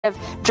of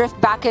drift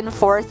back and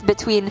forth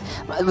between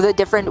the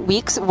different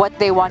weeks what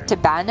they want to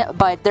ban,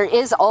 but there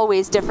is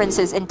always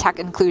differences in tech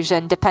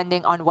inclusion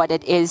depending on what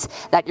it is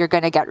that you're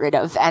going to get rid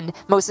of. And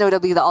most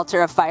notably, the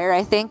Altar of Fire,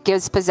 I think,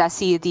 gives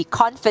Posesi the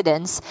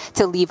confidence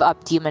to leave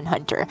up Demon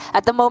Hunter.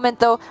 At the moment,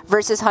 though,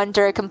 versus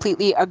Hunter, I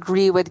completely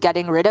agree with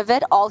getting rid of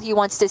it. All he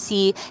wants to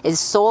see is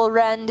Soul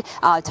Rend,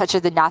 Touch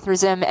of the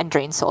Nathrazim, and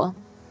Drain Soul.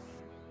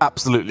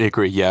 Absolutely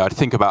agree, yeah. I'd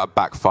think about a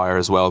Backfire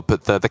as well,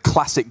 but the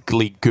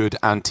classically good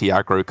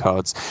anti-aggro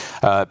cards,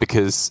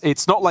 because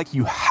it's not like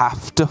you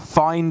have to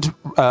find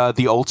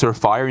the Altar of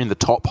Fire in the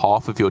top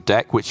half of your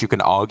deck, which you can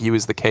argue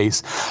is the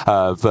case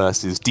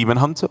versus Demon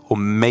Hunter, or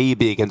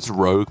maybe against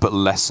Rogue, but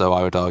less so,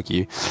 I would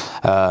argue.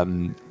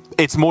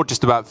 It's more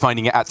just about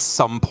finding it at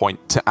some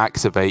point to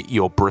activate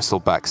your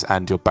Bristlebacks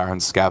and your Baron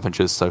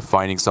Scavengers, so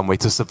finding some way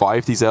to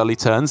survive these early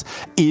turns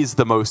is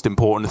the most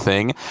important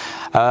thing.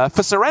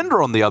 For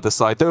Surrender on the other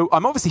side, though,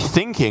 I'm obviously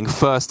thinking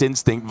First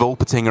Instinct,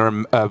 Volpatinger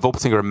and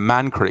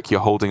Mankrik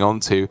you're holding on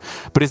to,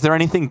 but is there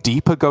anything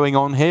deeper going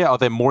on here? Are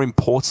there more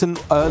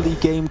important early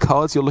game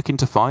cards you're looking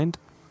to find?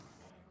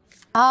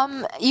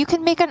 You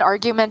can make an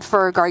argument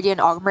for Guardian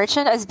Og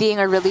Merchant as being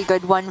a really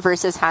good one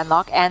versus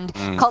Handlock and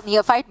Cult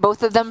Neophyte,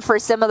 both of them for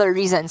similar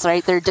reasons,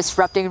 right? They're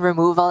disrupting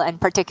removal and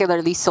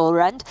particularly Soul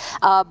Rend.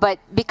 But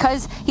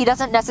because he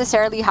doesn't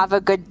necessarily have a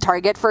good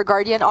target for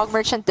Guardian Og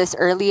Merchant this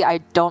early, I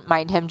don't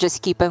mind him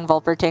just keeping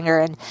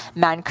Volpertinger and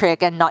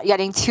Mankrik and not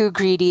getting too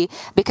greedy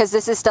because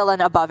this is still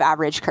an above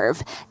average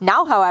curve.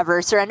 Now,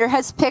 however, Surrender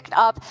has picked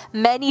up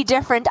many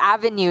different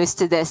avenues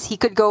to this. He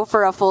could go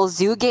for a full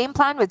Zoo game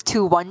plan with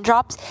 2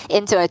 1-drops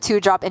into a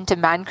 2-drop into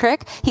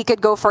Mankrik. He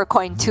could go for a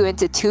coin 2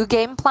 into 2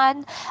 game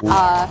plan,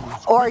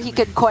 or he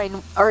could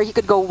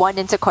go 1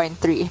 into coin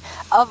 3.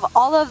 Of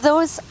all of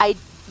those, I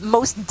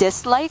most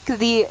dislike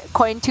the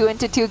coin 2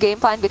 into 2 game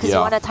plan because you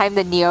want to time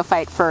the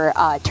Neophyte for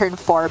turn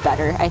 4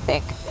 better, I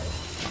think.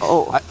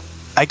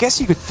 I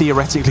guess you could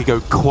theoretically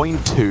go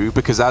coin 2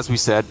 because, as we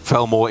said,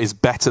 Felmore is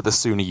better the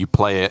sooner you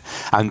play it,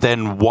 and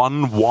then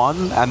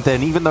 1-1, and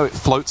then even though it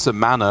floats a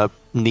mana,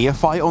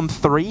 Neophyte on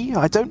 3?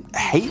 I don't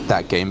hate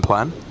that game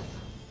plan.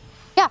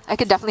 Yeah, I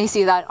could definitely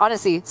see that.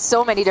 Honestly,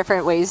 so many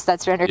different ways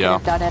that Surrender could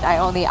have done it. I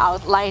only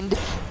outlined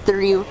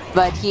 3,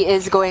 but he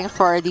is going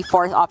for the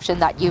 4th option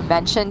that you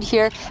mentioned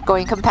here,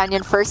 going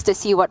Companion first to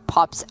see what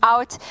pops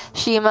out.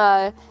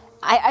 Shima,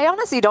 I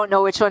honestly don't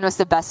know which one was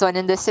the best one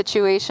in this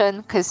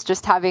situation, because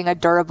just having a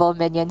durable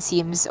minion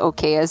seems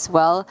okay as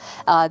well.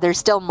 There's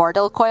still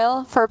Mortal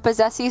Coil for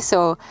Posesi,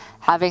 so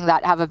having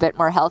that have a bit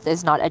more health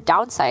is not a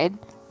downside.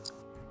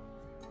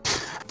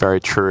 Very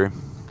true.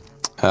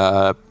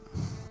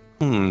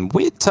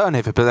 Weird turn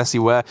here for Posesi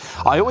where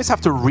I always have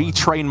to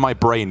retrain my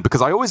brain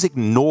because I always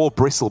ignore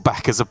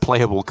Bristleback as a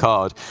playable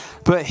card.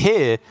 But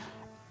here,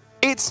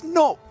 it's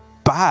not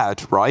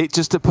bad, right?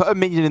 Just to put a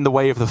minion in the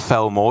way of the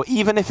Felmore,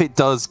 even if it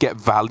does get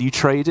value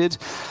traded.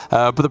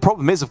 But the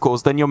problem is, of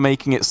course, then you're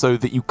making it so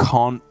that you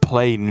can't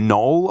play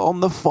Null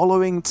on the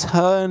following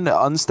turn.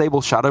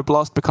 Unstable Shadow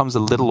Blast becomes a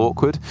little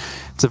awkward.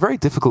 It's a very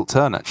difficult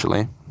turn,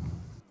 actually.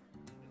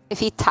 If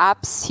he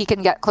taps, he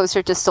can get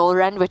closer to Soul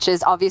Rend, which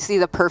is obviously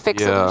the perfect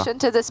solution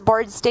to this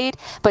board state.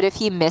 But if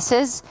he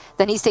misses,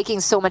 then he's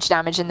taking so much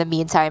damage in the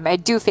meantime. I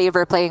do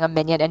favor playing a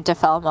minion into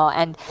Felmo.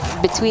 And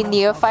between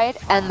Neophyte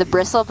and the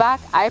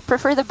Bristleback, I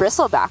prefer the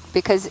Bristleback.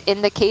 Because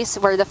in the case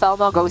where the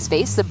Felmo goes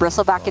face, the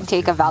Bristleback can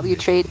take a value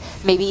trade,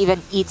 maybe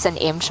even eats an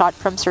aim shot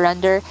from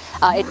Surrender.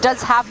 It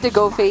does have to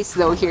go face,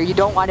 though, here. You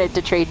don't want it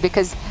to trade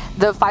because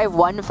the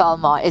 5-1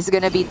 Felmo is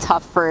going to be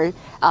tough for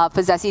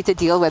Posesi to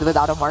deal with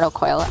without a Mortal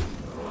Coil.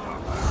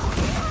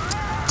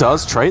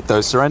 Does trade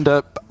though.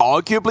 Surrender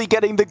arguably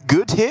getting the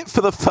good hit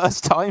for the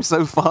first time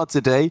so far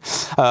today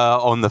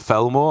on the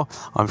Felmore.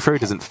 I'm sure it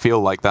doesn't feel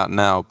like that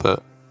now,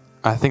 but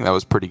I think that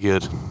was pretty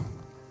good.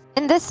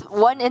 In this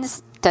one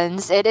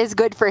instance, it is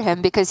good for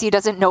him because he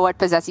doesn't know what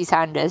Posesi's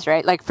hand is,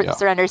 right? Like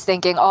Surrender's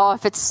thinking, oh,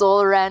 if it's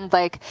Soul Rend,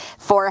 like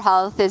 4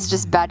 health is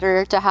just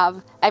better to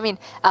have. I mean,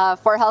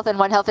 4 health and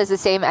 1 health is the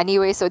same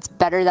anyway, so it's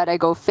better that I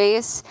go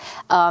face.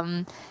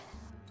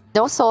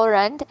 No Soul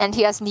Rend, and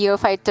he has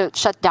Neophyte to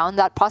shut down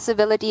that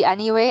possibility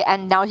anyway,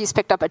 and now he's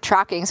picked up a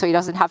tracking, so he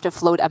doesn't have to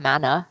float a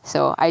mana.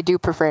 So I do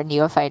prefer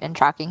Neophyte and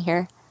tracking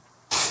here.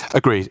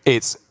 Agreed.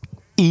 It's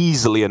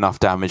easily enough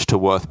damage to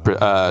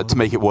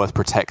make it worth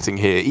protecting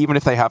here, even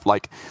if they have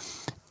like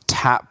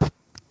tap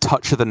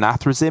Touch of the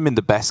Nathrazim in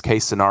the best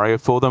case scenario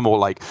for them, or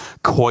like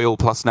Coil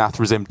plus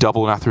Nathrazim,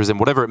 double Nathrazim,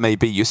 whatever it may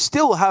be, you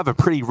still have a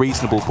pretty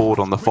reasonable board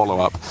on the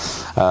follow-up.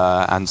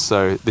 And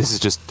so this is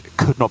just,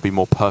 could not be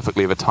more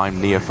perfectly of a timed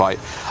Neophyte.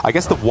 I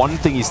guess the one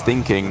thing he's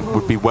thinking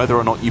would be whether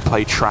or not you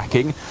play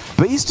tracking,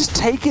 but he's just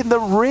taking the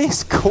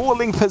risk,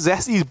 calling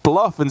Posesi's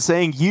bluff and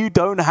saying, you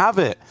don't have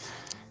it.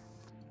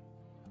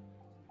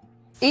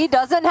 He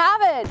doesn't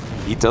have it.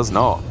 He does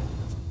not.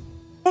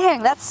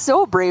 Dang, that's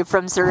so brave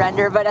from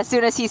Surrender, but as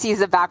soon as he sees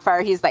the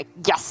Backfire, he's like,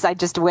 yes, I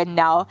just win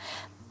now.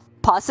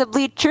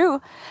 Possibly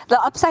true. The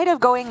upside of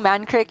going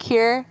Mankrik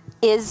here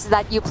is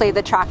that you play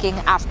the tracking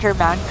after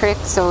Mankrik,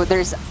 so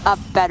there's a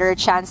better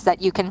chance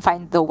that you can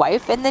find the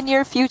wife in the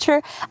near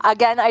future.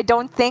 Again, I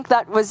don't think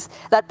that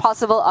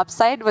possible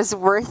upside was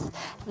worth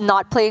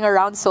not playing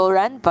around Soul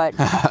Rend, but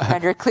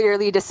Render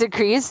clearly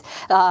disagrees.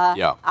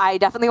 Yeah. I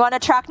definitely want to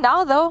track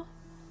now, though.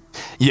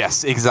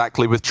 Yes,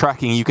 exactly. With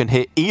tracking, you can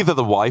hit either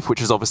the wife,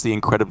 which is obviously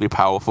incredibly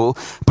powerful,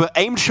 but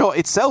aim shot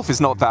itself is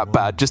not that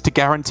bad, just to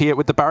guarantee it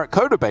with the Barret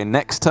Kodobane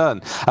next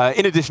turn.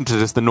 In addition to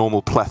just the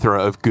normal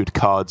plethora of good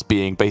cards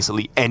being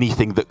basically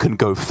anything that can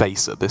go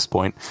face at this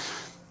point.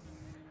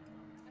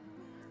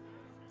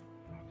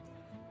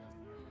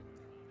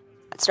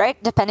 That's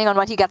right. Depending on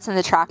what he gets in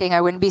the tracking,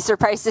 I wouldn't be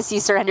surprised to see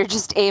Surrender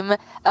just aim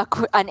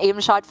an aim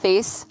shot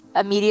face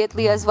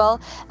immediately as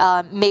well.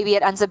 Maybe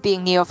it ends up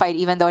being Neophyte,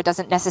 even though it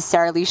doesn't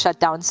necessarily shut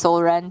down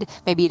Soul Rend.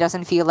 Maybe he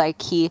doesn't feel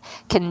like he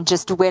can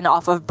just win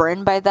off of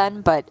burn by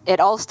then, but it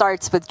all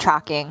starts with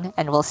tracking,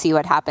 and we'll see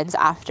what happens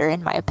after,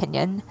 in my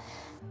opinion.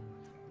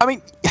 I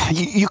mean,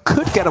 you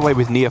could get away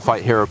with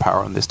Neophyte hero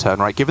power on this turn,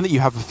 right? Given that you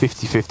have a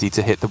 50-50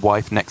 to hit the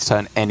wife next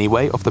turn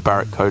anyway off the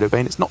Barret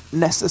Kodobane, it's not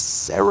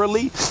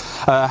necessarily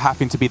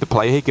having to be the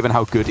play here, given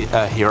how good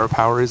hero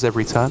power is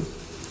every turn.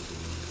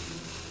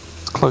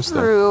 It's close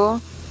though.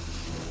 True.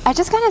 I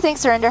just kind of think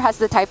Surrender has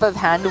the type of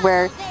hand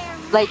where,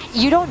 like,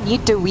 you don't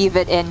need to weave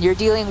it in. You're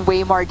dealing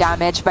way more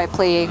damage by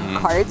playing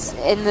cards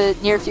in the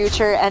near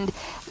future, and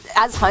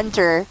as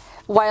Hunter,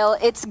 while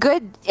it's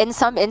good in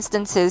some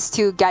instances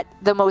to get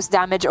the most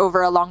damage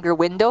over a longer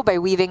window by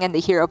weaving in the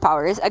hero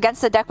powers,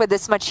 against a deck with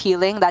this much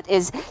healing that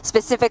is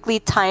specifically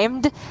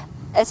timed,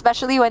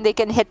 especially when they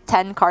can hit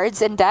 10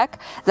 cards in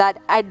deck,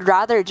 that I'd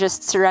rather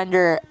just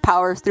Surrender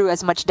power through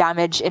as much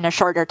damage in a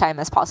shorter time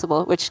as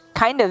possible, which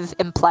kind of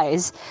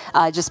implies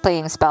just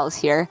playing spells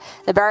here.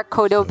 The Barret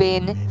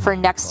Kodobane for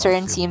next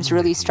turn seems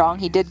really strong.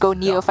 He did go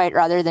Neophyte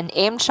rather than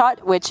Aim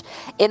Shot, which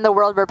in the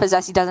world where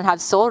Posesi doesn't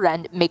have Soul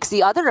Rend makes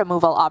the other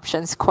removal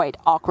options quite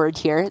awkward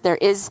here. There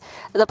is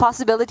the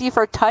possibility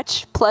for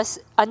Touch plus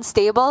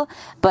Unstable,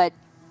 but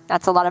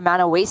that's a lot of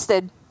mana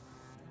wasted.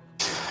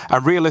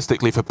 And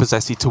realistically, for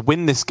Posesi to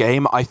win this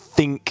game, I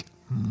think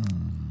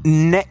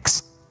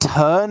next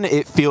turn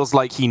it feels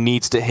like he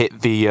needs to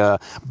hit the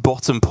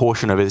bottom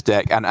portion of his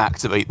deck and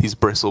activate these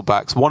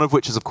Bristlebacks, one of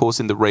which is, of course,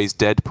 in the Raised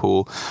Dead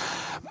pool.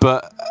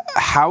 But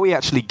how he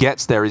actually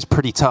gets there is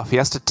pretty tough. He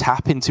has to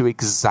tap into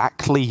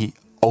exactly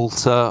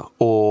Alter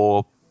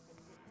or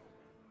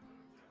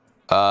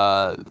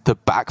the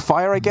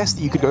Backfire, I guess,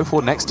 that you could go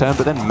for next turn,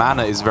 but then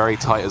mana is very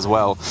tight as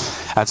well.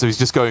 And so he's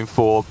just going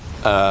for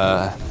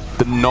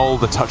the Null,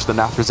 the Touch, the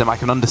Nathrazim. I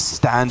can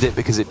understand it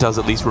because it does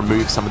at least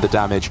remove some of the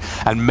damage,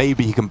 and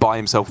maybe he can buy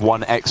himself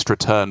one extra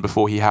turn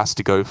before he has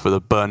to go for the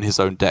burn his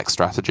own deck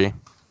strategy.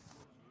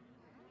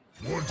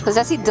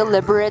 Posesi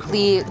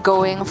deliberately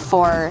going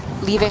for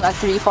leaving a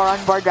 3-4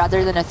 on board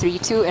rather than a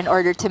 3-2 in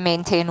order to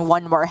maintain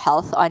one more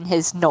health on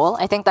his Null.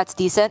 I think that's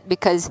decent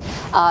because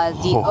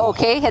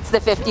OK hits the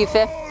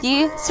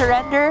 50-50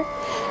 Surrender.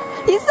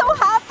 He's so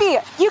happy!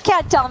 You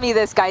can't tell me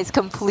this guy's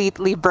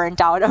completely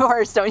burnt out of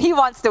Hearthstone. He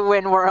wants to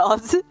win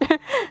Worlds.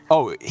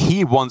 Oh,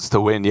 he wants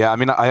to win, yeah. I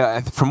mean,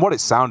 from what it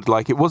sounded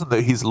like, it wasn't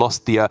that he's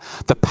lost the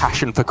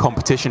passion for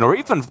competition or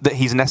even that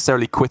he's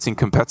necessarily quitting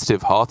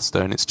competitive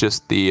Hearthstone. It's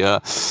just the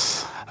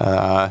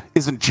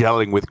isn't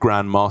gelling with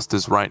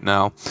Grandmasters right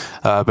now.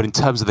 But in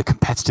terms of the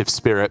competitive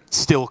spirit,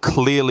 still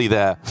clearly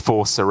there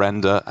for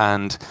Surrender.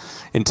 And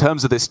in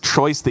terms of this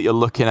choice that you're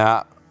looking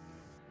at,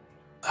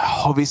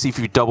 obviously, if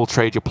you double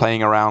trade, you're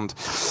playing around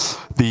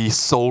the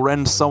Soul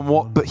Rend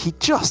somewhat, but he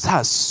just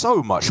has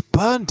so much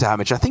burn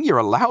damage. I think you're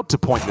allowed to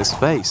point this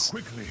face.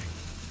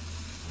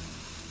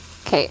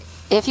 Okay,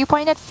 if you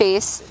point at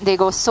face, they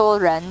go Soul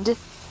Rend.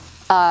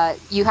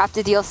 You have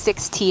to deal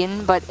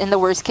 16, but in the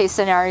worst case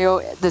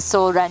scenario, the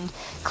Soul Rend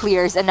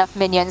clears enough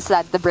minions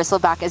that the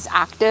Bristleback is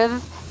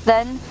active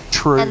then.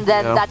 True. And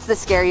then that's the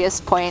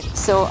scariest point.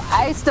 So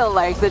I still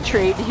like the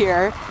trade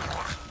here.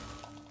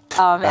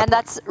 And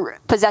that's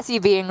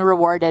Posesi being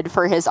rewarded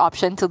for his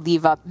option to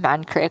leave up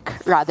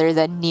Mankrik rather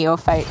than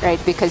Neophyte,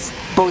 right? Because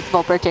both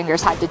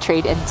Volpertingers had to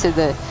trade into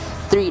the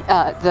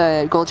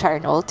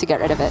Goldshire Null to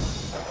get rid of it.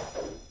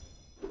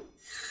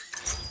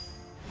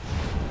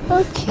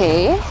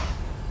 Okay.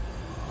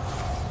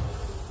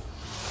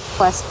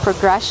 Quest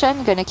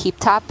progression, gonna keep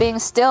tapping,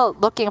 still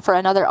looking for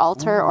another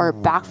Altar or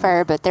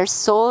Backfire, but there's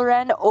Soul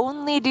Rend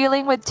only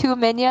dealing with 2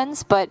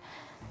 minions, but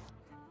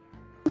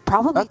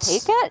probably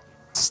take it.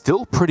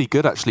 Still pretty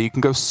good, actually. You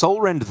can go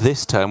Soul Rend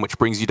this turn, which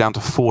brings you down to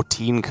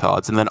 14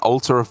 cards, and then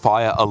Altar of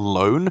Fire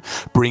alone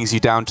brings you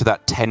down to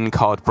that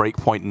 10-card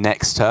breakpoint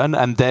next turn,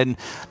 and then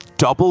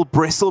double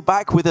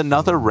Bristleback with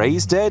another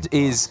Raised Dead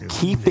is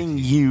keeping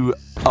you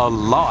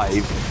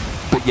alive,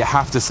 but you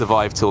have to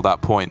survive till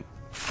that point.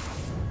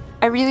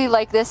 I really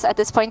like this at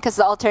this point because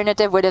the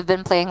alternative would have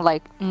been playing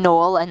like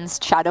Null and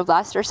Shadow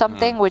Blast or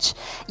something, which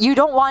you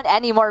don't want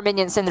any more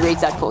minions in the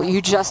Raised Dead pool.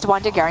 You just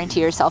want to guarantee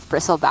yourself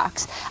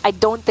Bristlebacks. I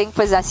don't think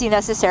Posesi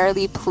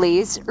necessarily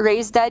plays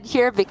Raised Dead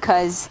here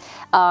because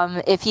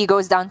if he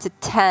goes down to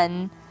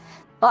 10...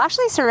 Well,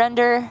 actually,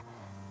 Surrender...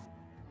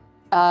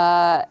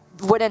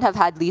 wouldn't have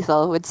had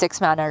lethal with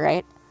 6 mana,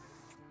 right?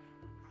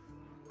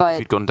 But if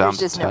you'd gone down to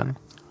just 10.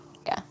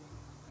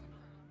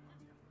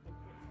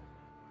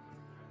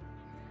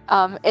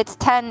 It's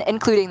 10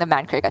 including the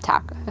Mancrik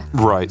attack.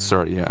 Right,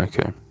 sorry, yeah,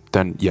 okay.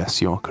 Then yes,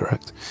 you're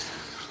correct.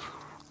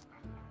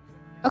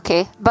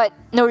 Okay, but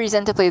no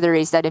reason to play the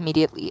Raise Dead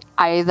immediately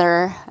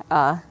either.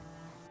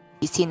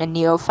 You've seen a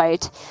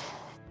Neophyte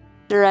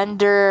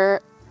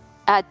surrender.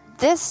 At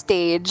this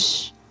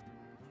stage,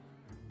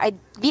 I'd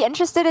be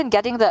interested in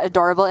getting the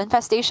Adorable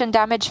Infestation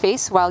damage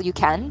face while you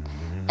can.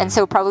 And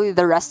so probably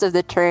the rest of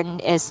the turn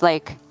is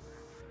like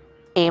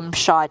aim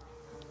shot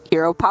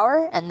hero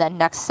power, and then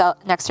next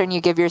turn you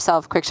give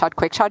yourself quick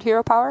shot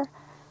hero power.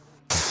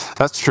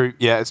 That's true.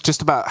 Yeah, it's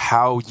just about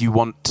how you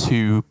want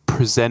to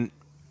present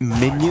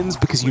minions,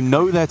 because you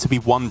know there to be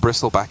one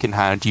Bristleback in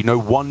hand, you know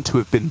one to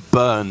have been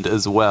burned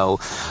as well,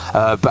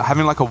 but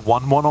having like a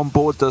 1/1 on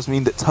board does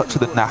mean that Touch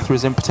of the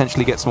Nathrazim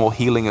potentially gets more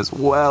healing as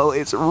well.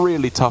 It's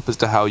really tough as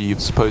to how you're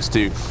supposed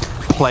to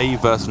play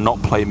versus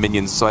not play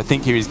minions, so I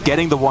think here he's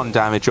getting the 1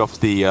 damage off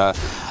the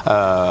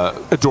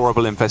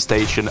Adorable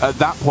Infestation, at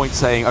that point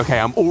saying, okay,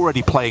 I'm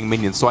already playing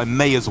minions, so I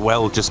may as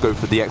well just go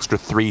for the extra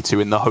 3/2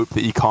 in the hope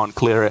that he can't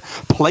clear it.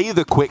 Play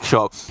the quick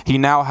shot. He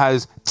now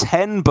has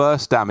 10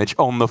 burst damage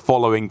on the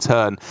following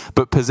turn,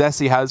 but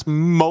Posesi has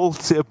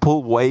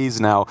multiple ways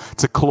now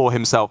to claw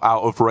himself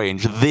out of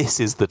range. This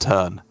is the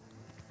turn.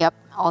 Yep,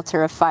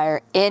 Altar of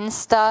Fire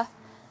insta.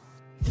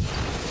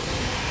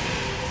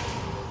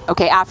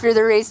 Okay, after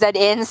the Raise Dead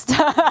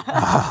insta.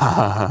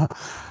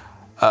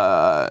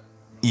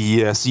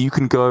 Yeah, so you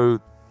can go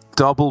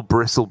double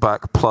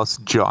Bristleback plus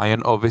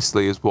Giant,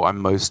 obviously, is what I'm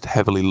most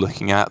heavily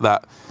looking at.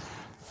 That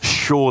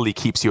surely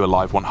keeps you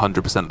alive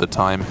 100% of the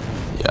time.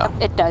 Yeah.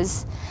 Yep, it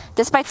does.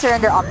 Despite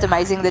Surrender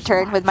optimizing the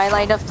turn, with my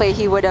line of play,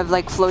 he would have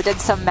like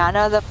floated some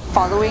mana the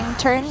following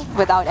turn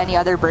without any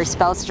other burst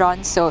spells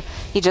drawn, so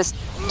he just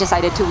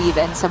decided to weave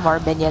in some more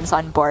minions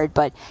on board,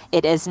 but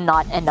it is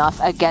not enough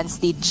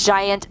against the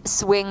giant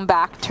swing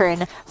back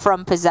turn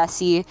from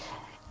Posesi.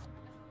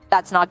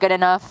 That's not good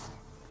enough.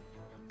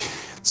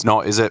 It's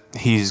not, is it?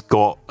 He's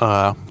got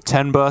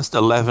 10 burst,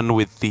 11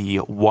 with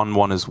the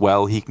 1/1 as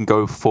well. He can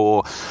go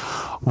for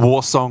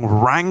Warsong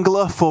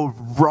Wrangler for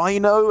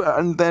Rhino,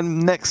 and then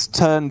next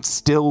turn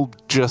still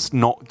just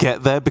not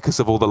get there because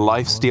of all the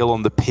lifesteal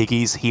on the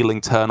piggies,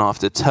 healing turn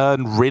after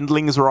turn.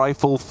 Rindling's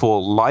Rifle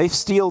for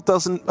lifesteal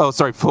doesn't... Oh,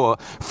 sorry, for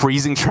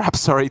Freezing Trap,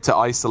 sorry, to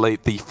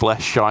isolate the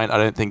Flesh Giant. I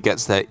don't think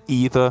gets there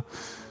either.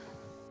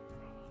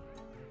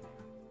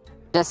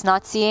 Just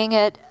not seeing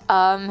it.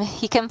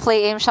 He can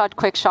play aim shot,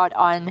 quick shot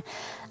on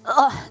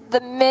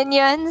the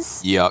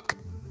minions. Yuck.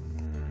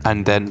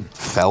 And then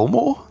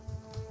Felmore?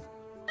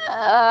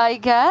 I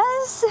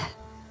guess?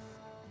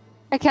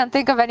 I can't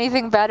think of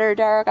anything better,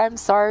 Derek. I'm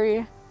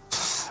sorry.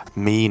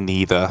 Me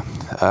neither.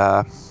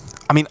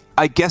 I mean,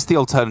 I guess the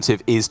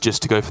alternative is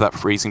just to go for that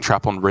Freezing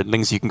Trap on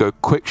Rindlings. You can go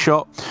quick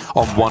shot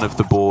on one of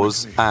the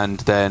boars, and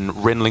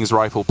then Rindling's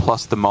Rifle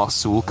plus the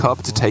Marsul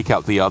Cub to take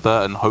out the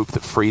other, and hope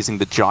that freezing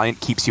the giant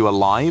keeps you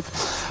alive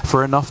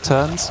for enough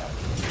turns.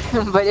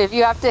 But if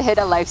you have to hit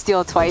a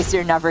lifesteal twice,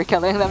 you're never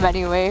killing them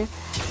anyway.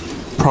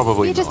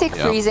 Probably you just take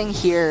freezing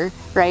here,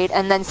 right?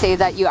 And then say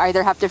that you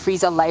either have to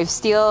freeze a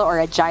lifesteal or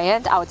a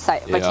giant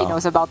outside, but he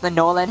knows about the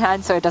Null in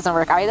hand, so it doesn't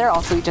work either.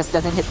 Also, he just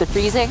doesn't hit the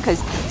freezing because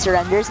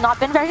Surrender's not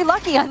been very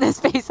lucky on this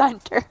Space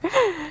Hunter.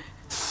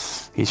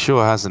 He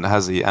sure hasn't,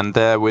 has he? And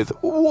there with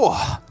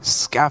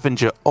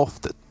Scavenger off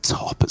the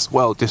top as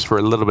well, just for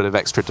a little bit of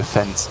extra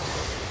defense.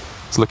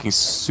 It's looking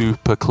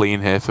super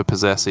clean here for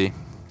Posesi.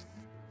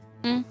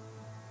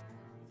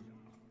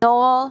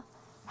 Null,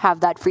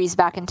 have that freeze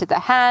back into the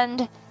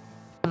hand.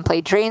 And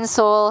play Drain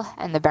Soul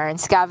and the Baron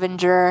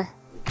Scavenger.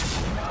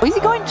 Oh, he's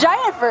going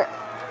giant for...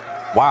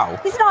 Wow.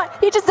 He's not...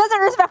 He just doesn't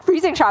respect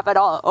Freezing Trap at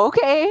all.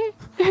 Okay.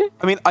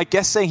 I mean, I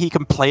guess saying he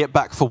can play it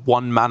back for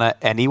 1 mana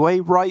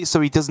anyway, right?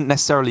 So he doesn't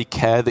necessarily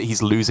care that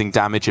he's losing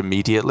damage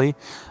immediately.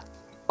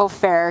 Oh,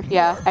 fair.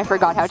 Yeah, I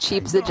forgot how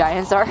cheap the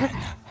giants are.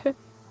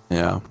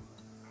 Yeah.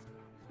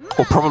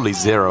 Or probably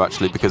 0,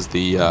 actually, because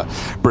the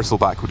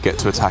Bristleback would get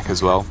to attack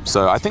as well.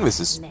 So I think this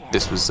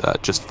was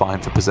just fine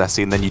for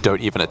Posesi, and then you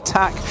don't even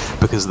attack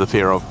because of the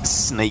fear of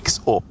snakes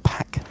or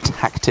pack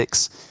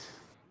tactics.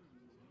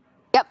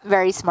 Yep,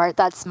 very smart.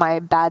 That's my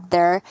bad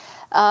there.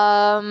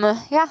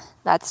 Yeah,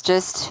 that's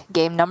just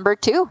game number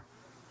 2.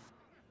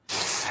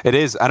 It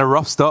is, and a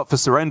rough start for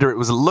Surrender. It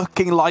was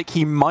looking like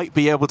he might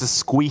be able to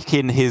squeak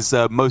in his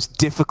most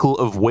difficult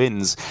of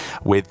wins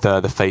with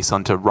the Face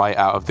Hunter right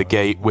out of the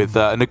gate with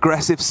an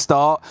aggressive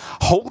start,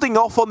 holding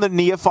off on the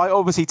Neophyte,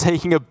 obviously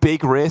taking a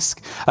big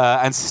risk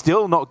and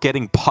still not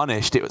getting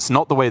punished. It's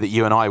not the way that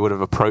you and I would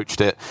have approached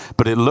it,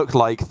 but it looked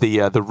like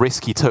the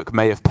risk he took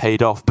may have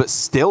paid off. But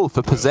still,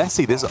 for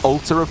Posesi, this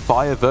Altar of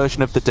Fire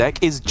version of the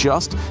deck is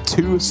just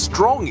too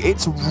strong.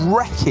 It's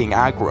wrecking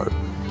aggro.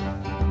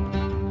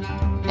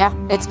 Yeah,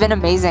 it's been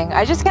amazing.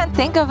 I just can't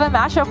think of a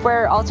matchup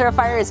where Ultra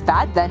Fire is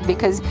bad then,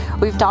 because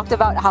we've talked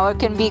about how it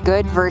can be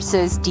good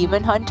versus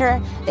Demon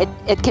Hunter.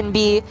 It can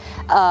be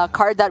a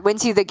card that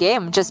wins you the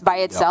game just by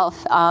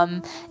itself.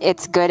 Yep.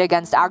 It's good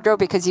against aggro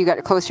because you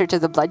get closer to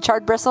the Blood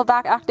Shard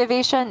Bristleback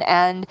activation,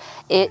 and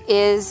it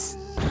is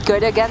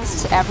good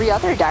against every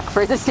other deck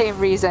for the same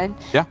reason.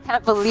 Yeah.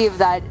 Can't believe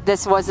that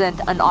this wasn't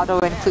an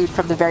auto-include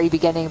from the very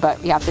beginning,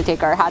 but we have to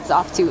take our hats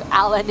off to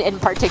Alan in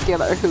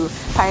particular, who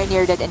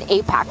pioneered it in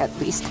APAC at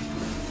least.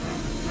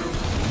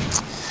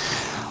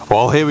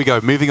 Well, here we go.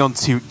 Moving on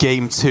to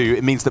game 2.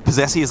 It means that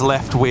Posesi is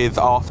left with,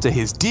 after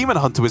his Demon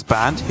Hunter was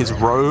banned, his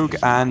Rogue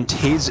and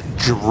his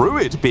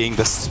Druid being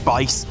the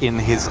spice in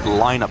his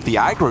lineup, the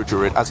aggro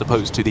Druid, as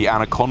opposed to the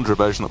Anaconda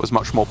version that was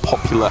much more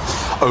popular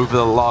over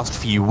the last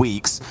few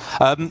weeks.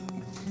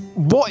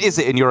 What is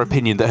it, in your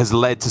opinion, that has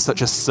led to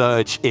such a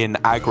surge in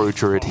aggro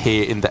Druid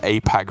here in the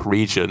APAC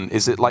region?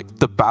 Is it like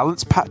the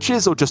balance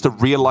patches, or just a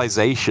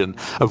realization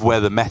of where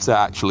the meta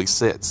actually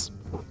sits?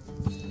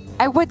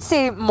 I would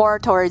say more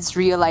towards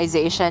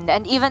realization,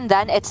 and even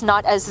then, it's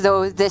not as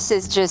though this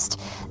is just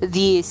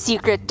the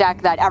secret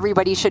deck that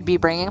everybody should be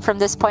bringing from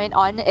this point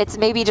on. It's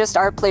maybe just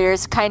our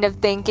players kind of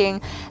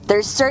thinking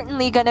there's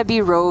certainly going to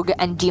be Rogue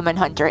and Demon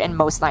Hunter in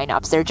most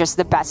lineups. They're just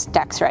the best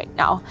decks right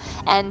now.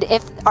 And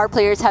if our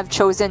players have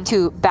chosen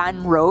to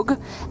ban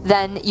Rogue,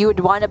 then you would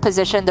want to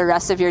position the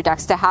rest of your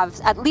decks to have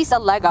at least a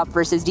leg up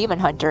versus Demon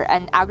Hunter,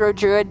 and aggro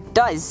Druid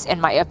does,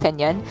 in my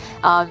opinion.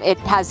 It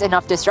has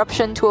enough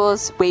disruption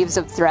tools, waves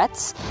of threats,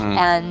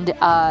 and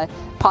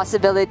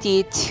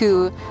possibility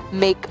to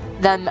make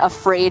them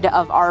afraid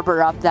of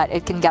Arbor Up, that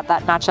it can get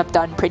that matchup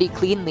done pretty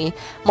cleanly.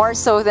 More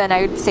so than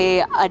I would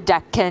say a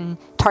deck can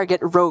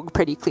target Rogue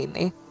pretty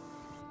cleanly.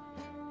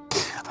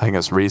 I think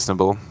that's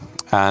reasonable.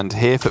 And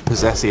here for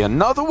Posesi,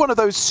 another one of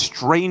those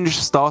strange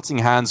starting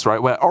hands,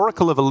 right, where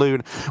Oracle of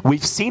Elune,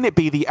 we've seen it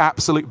be the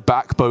absolute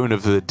backbone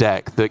of the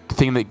deck, the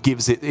thing that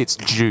gives it its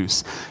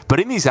juice. But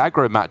in these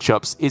aggro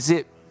matchups, is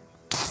it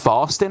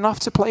fast enough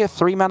to play a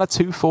 3-mana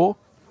 2/4?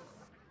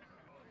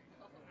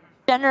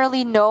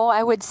 Generally, no,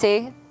 I would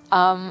say.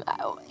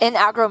 In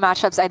aggro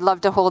matchups, I'd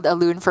love to hold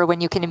Elune for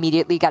when you can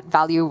immediately get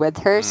value with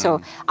her.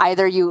 So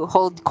either you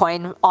hold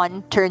coin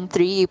on turn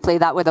 3, you play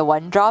that with a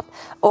 1-drop,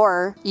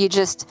 or you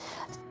just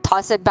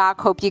toss it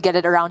back, hope you get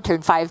it around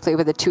turn 5, play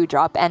with a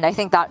 2-drop. And I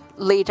think that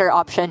later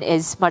option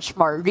is much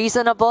more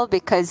reasonable,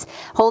 because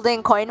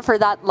holding coin for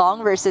that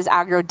long versus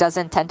aggro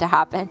doesn't tend to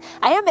happen.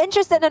 I am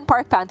interested in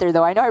Park Panther,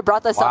 though. I know I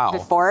brought this up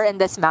before in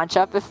this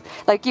matchup. If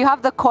like you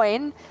have the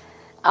coin,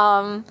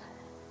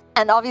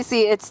 and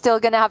obviously it's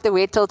still going to have to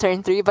wait till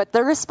turn 3, but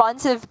the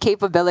responsive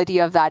capability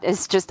of that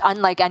is just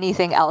unlike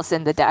anything else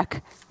in the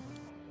deck.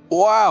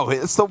 Wow,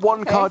 it's the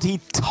one card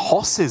he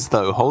tosses,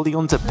 though, holding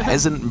on to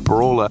Peasant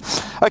Brawler.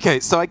 Okay,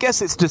 so I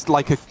guess it's just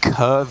like a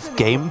curve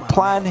game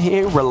plan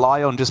here,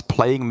 rely on just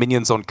playing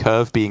minions on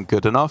curve being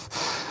good enough.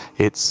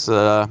 It's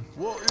not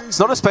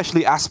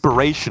especially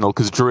aspirational,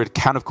 because Druid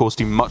can, of course,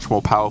 do much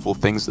more powerful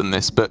things than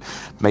this, but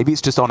maybe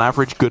it's just on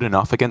average good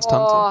enough against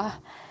Hunter.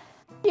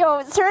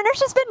 Yo, Surrender's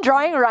just been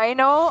drawing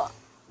Rhino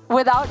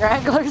without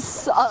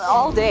Wranglers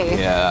all day.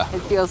 Yeah. It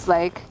feels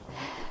like.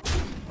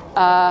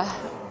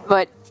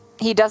 But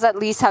he does at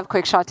least have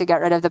Quick Shot to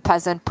get rid of the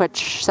Peasant, put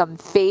some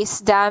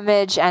face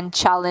damage, and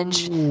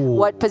challenge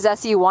what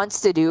Posesi wants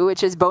to do,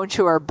 which is Bone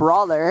Chewer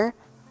Brawler.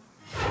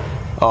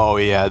 Oh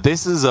yeah,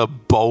 this is a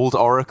bold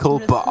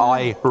Oracle, but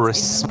I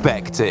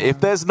respect it.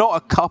 If there's not a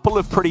couple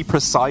of pretty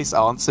precise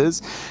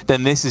answers,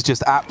 then this is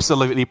just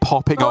absolutely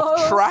popping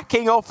off,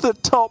 tracking off the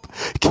top,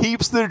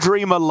 keeps the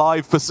dream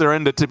alive for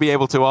Surrender to be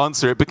able to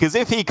answer it, because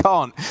if he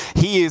can't,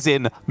 he is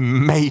in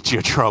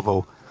major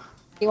trouble.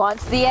 He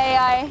wants the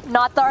AI,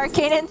 not the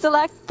arcane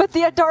intellect, but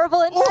the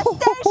adorable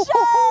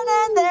infestation,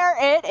 and there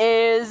it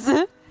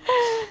is.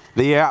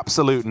 The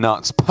absolute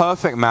nuts.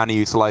 Perfect mana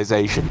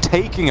utilization,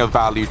 taking a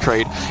value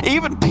trade.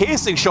 Even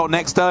Piercing Shot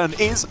next turn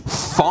is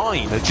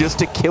fine, just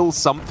to kill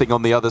something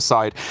on the other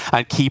side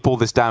and keep all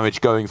this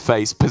damage going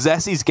face.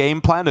 Posesi's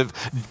game plan of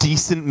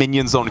decent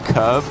minions on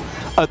curve,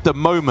 at the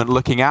moment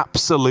looking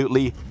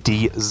absolutely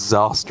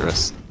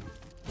disastrous.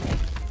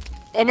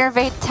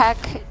 Innervate tech,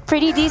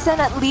 pretty decent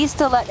at least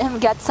to let him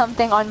get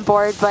something on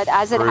board, but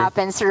as it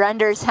happens,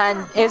 Surrender's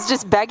hand is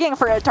just begging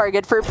for a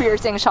target for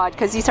Piercing Shot,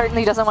 because he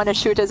certainly doesn't want to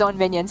shoot his own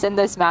minions in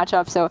this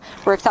matchup, so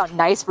works out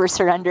nice for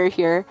Surrender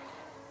here.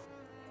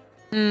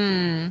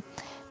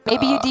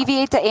 Maybe you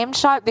deviate to Aim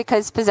Shot,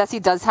 because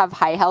Posesi does have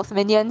high health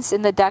minions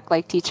in the deck,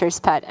 like Teacher's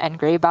Pet and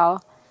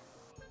Greybow.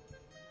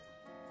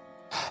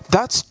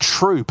 That's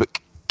true, but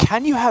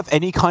can you have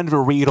any kind of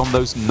a read on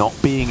those not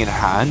being in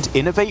hand?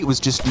 Innovate was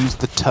just used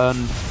the turn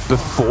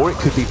before, it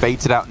could be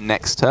baited out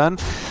next turn.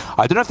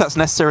 I don't know if that's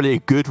necessarily a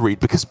good read,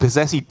 because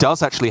Posesi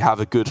does actually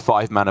have a good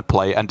 5-mana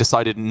play and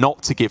decided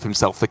not to give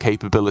himself the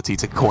capability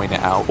to coin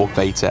it out or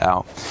bait it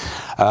out.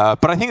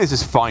 But I think this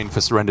is fine for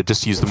Surrender,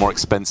 just use the more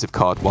expensive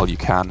card while you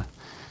can.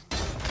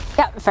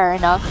 Yeah, fair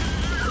enough.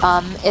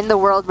 In the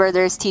world where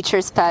there's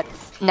Teacher's Pet,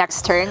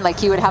 next turn. Like,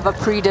 he would have a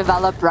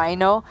pre-developed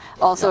Rhino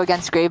also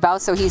against Greybow,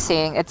 so he's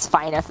saying it's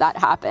fine if that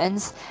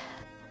happens.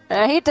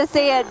 I hate to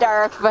say it,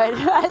 Dark, but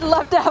I'd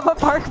love to have a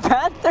Park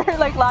Panther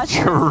like last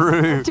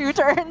year, 2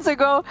 turns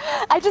ago.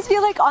 I just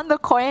feel like on the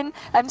coin,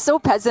 I'm so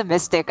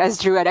pessimistic as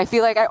Druid. I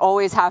feel like I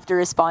always have to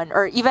respond,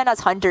 or even as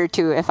Hunter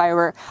too, if I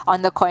were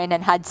on the coin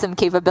and had some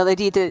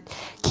capability to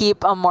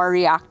keep a more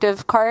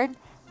reactive card,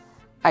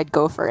 I'd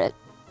go for it.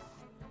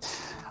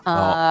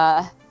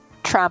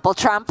 Trample,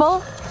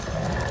 trample.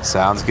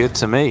 Sounds good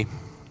to me.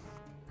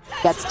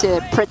 Gets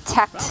to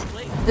protect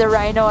the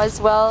Rhino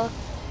as well.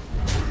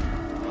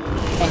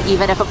 And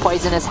even if a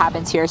poisonous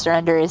happens here,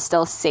 Surrender is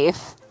still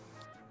safe.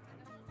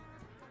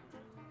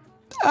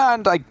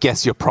 And I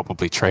guess you're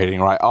probably trading,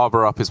 right?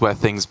 Arbor up is where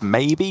things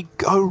maybe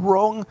go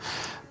wrong.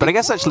 But I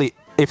guess actually,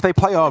 if they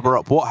play Arbor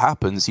up, what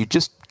happens? You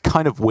just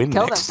kind of win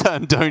next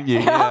turn, don't you?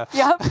 Yep.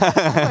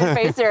 I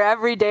face her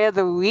every day of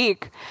the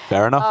week.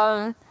 Fair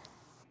enough.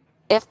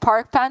 If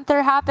Park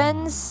Panther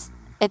happens,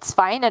 it's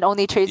fine. It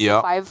only trades the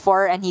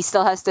 5/4, and he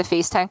still has to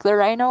face tank the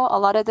Rhino a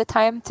lot of the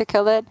time to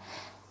kill it.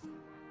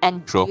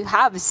 And you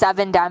have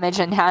 7 damage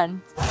in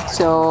hand.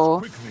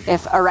 So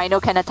if a Rhino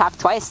can attack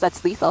twice,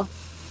 that's lethal.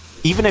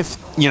 Even if,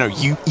 you know,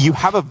 you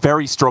have a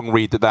very strong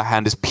read that their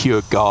hand is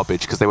pure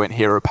garbage because they went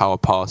Hero Power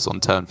Pass on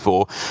turn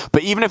 4.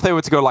 But even if they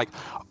were to go like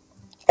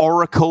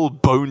Oracle,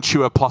 Bone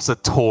Chewer plus a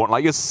Taunt,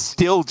 like you're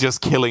still just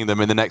killing them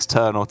in the next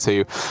turn or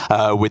two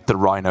with the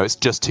Rhino. It's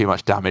just too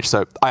much damage.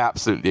 So I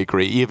absolutely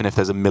agree. Even if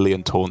there's a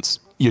million taunts,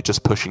 you're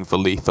just pushing for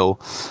lethal.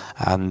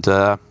 And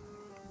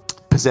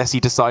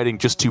Posesi deciding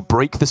just to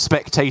break the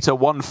spectator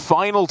one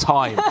final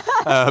time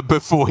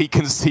before he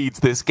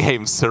concedes this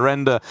game.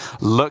 Surrender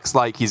looks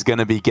like he's going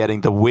to be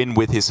getting the win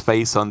with his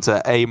Face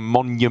Hunter, a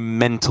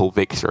monumental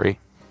victory.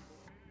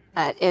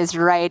 That is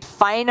right.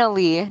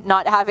 Finally,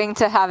 not having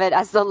to have it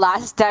as the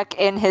last deck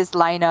in his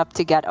lineup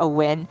to get a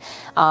win.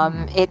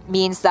 It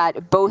means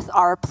that both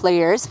our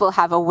players will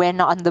have a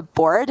win on the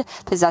board.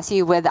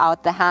 Posesi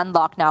without the hand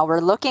lock now.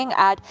 We're looking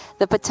at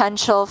the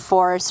potential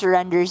for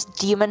Surrender's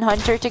Demon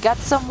Hunter to get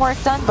some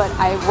work done, but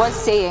I was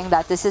saying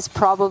that this is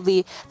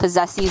probably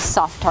Posesi's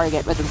soft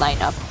target with the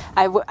lineup.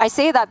 I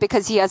say that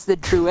because he has the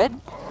Druid,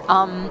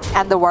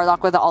 and the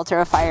Warlock with the Altar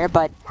of Fire,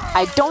 but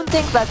I don't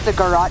think that the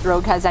Garrote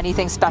Rogue has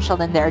anything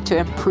special in there to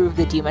improve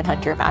the Demon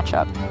Hunter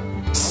matchup.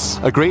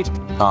 Agreed.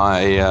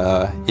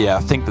 I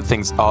think that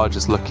things are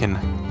just looking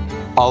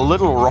a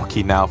little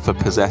rocky now for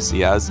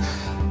Posesi, as,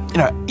 you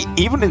know,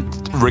 even in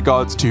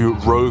regards to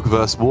Rogue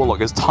versus Warlock,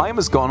 as time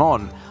has gone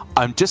on,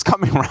 I'm just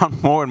coming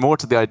around more and more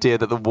to the idea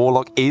that the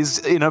Warlock is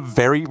in a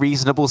very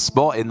reasonable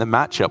spot in the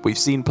matchup. We've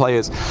seen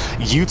players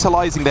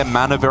utilizing their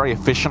mana very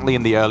efficiently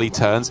in the early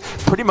turns,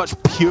 pretty much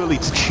purely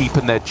to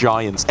cheapen their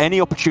Giants. Any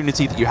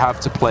opportunity that you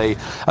have to play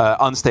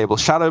Unstable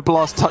Shadow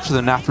Blast, Touch of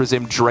the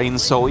Nathrazim, Drain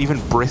Soul, even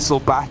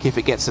Bristleback if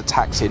it gets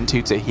attacked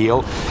into to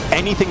heal,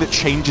 anything that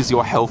changes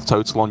your health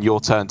total on your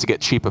turn to get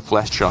cheaper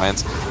Flesh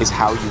Giants is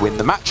how you win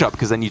the matchup,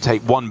 because then you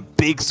take one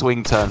big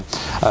swing turn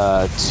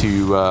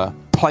to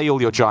play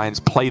all your Giants,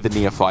 play the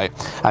Neophyte,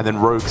 and then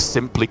Rogue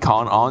simply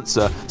can't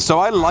answer. So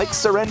I like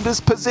Surrender's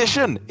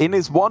position in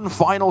his one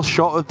final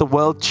shot at the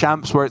World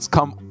Champs, where it's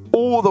come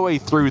all the way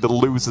through the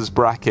loser's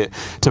bracket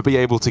to be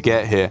able to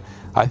get here.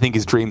 I think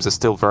his dreams are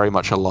still very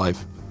much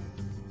alive.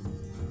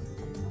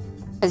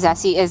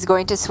 Posesi is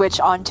going to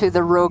switch on to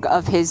the Rogue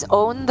of his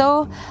own,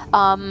 though.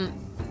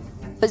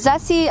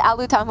 Posesi,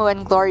 Alutamu,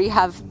 and Glory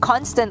have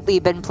constantly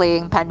been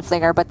playing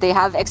Penflinger, but they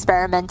have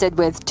experimented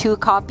with 2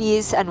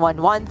 copies and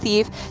 1/1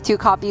 Thief, 2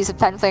 copies of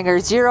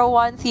Penflinger,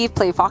 0/1 Thief,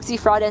 play Foxy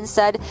Fraud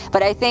instead.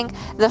 But I think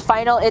the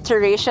final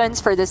iterations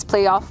for this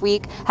playoff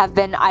week have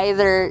been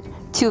either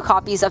 2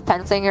 copies of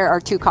Penflinger or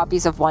 2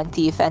 copies of 1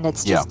 Thief, and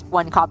it's just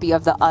 1 copy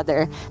of the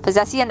other.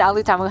 Posesi and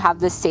Alutamu have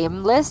the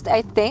same list,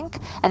 I think,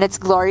 and it's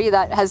Glory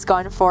that has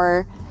gone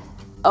for...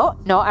 Oh,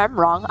 no, I'm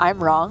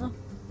wrong.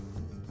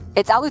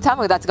 It's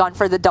Alutamu that's gone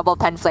for the double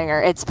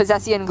Penflinger. It's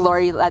Posesi and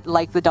Glory that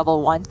like the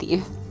double 1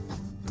 Thief.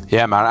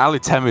 Yeah, man,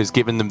 Alutamu's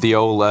given them the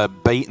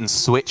old bait and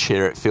switch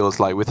here, it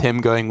feels like, with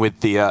him going with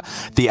the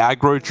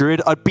aggro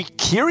druid. I'd be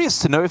curious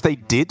to know if they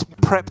did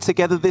prep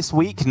together this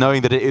week,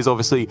 knowing that it is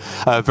obviously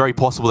very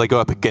possible they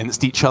go up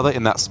against each other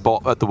in that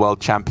spot at the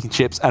World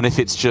Championships, and if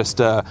it's just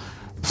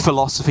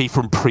philosophy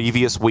from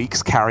previous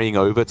weeks carrying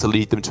over to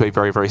lead them to a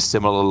very, very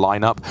similar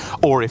lineup,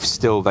 or if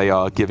still they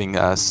are giving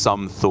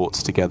some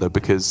thoughts together,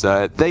 because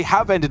they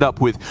have ended up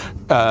with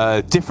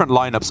different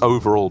lineups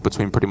overall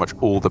between pretty much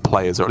all the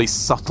players, or at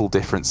least subtle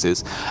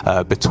differences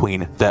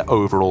between their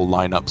overall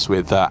lineups,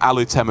 with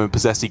Alutamu and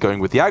Posesi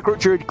going with the aggro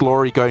druid,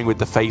 Glory going with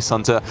the Face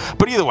Hunter.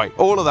 But either way,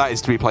 all of that is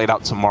to be played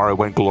out tomorrow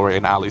when Glory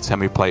and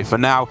Alutamu play. For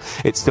now,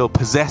 it's still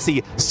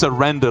Posesi,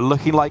 Surrender,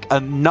 looking like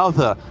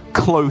another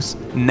close,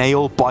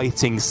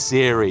 nail-biting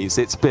series.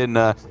 It's been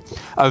a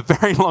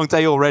very long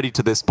day already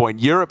to this point.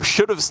 Europe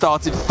should have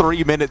started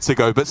 3 minutes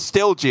ago, but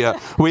still, Gia,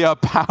 we are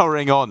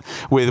powering on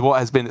with what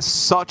has been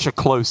such a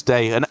close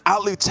day. And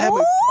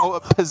Alutamu,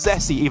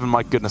 Posesi, even,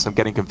 my goodness, I'm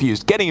getting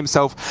confused, getting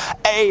himself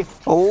a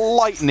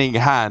lightning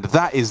hand.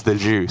 That is the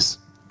juice.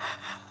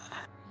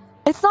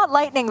 It's not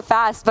lightning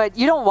fast, but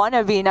you don't want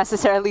to be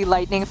necessarily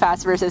lightning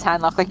fast versus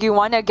handlock. Like, you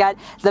want to get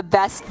the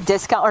best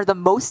discount or the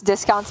most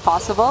discounts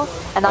possible,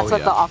 and that's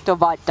what the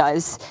Octobot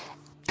does.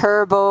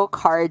 Turbo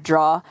card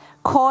draw,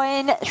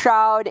 coin,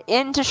 shroud,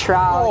 into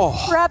shroud,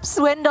 prep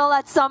swindle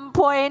at some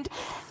point.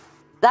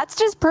 That's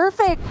just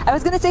perfect. I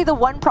was going to say the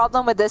one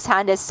problem with this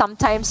hand is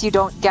sometimes you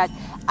don't get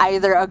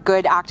either a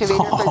good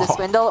activator for the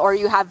swindle or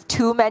you have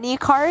too many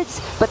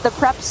cards, but the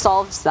prep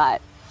solves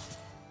that.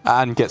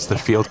 And gets the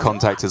field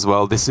contact as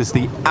well. This is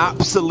the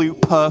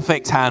absolute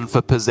perfect hand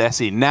for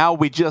Posesi. Now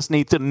we just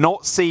need to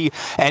not see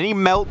any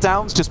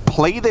meltdowns. Just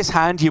play this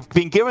hand. You've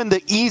been given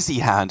the easy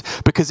hand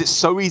because it's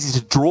so easy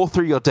to draw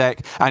through your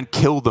deck and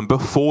kill them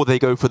before they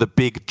go for the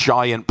big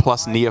giant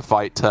plus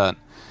neophyte turn.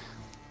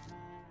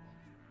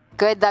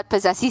 Good that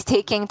Posesi's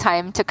taking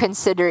time to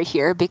consider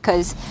here,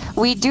 because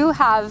we do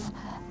have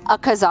a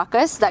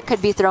Kazakus that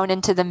could be thrown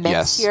into the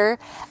mix here,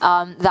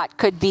 that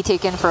could be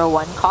taken for a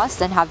 1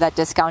 cost and have that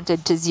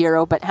discounted to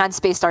 0, but hand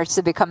space starts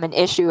to become an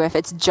issue if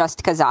it's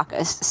just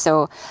Kazakus.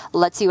 So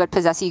let's see what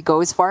Posesi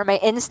goes for. My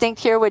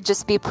instinct here would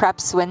just be prep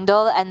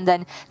swindle and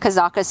then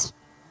Kazakus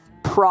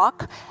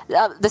proc.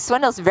 The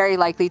swindle's very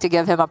likely to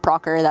give him a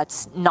procer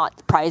that's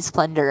not prize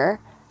plunderer.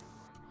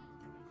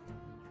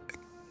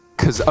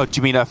 Do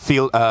you mean a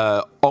field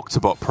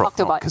Octobot proc?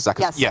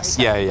 Octobot, yes,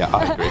 yeah,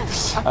 I agree.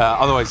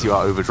 Otherwise, you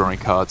are overdrawing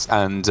cards,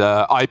 and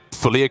I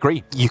fully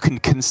agree. You can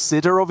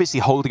consider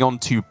obviously holding on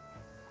to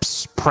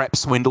prep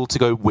swindle to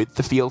go with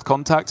the field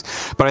contact,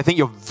 but I think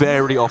you're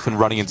very often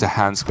running into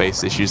hand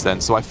space issues then.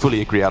 So I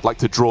fully agree. I'd like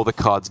to draw the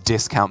cards,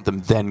 discount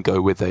them, then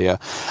go with a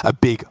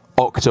big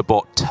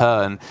Octobot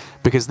turn,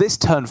 because this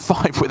turn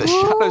 5 with a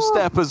Shadow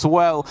Step as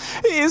well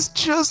is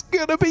just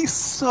gonna be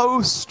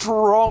so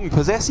strong.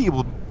 Posesi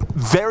will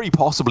very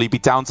possibly be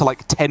down to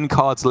like 10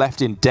 cards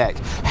left in deck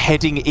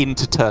heading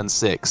into turn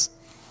 6.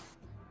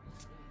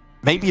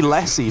 Maybe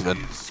less even.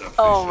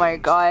 Oh my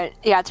god.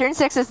 Yeah, turn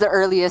 6 is the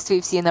earliest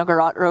we've seen the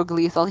Garrote Rogue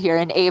Lethal here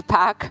in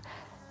APAC.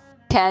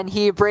 Can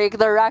he break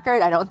the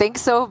record? I don't think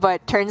so,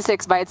 but turn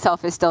 6 by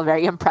itself is still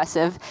very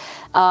impressive.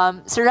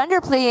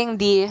 Surrender playing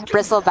the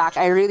Bristleback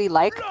I really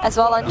like as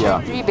well on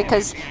turn 3,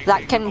 because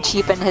that can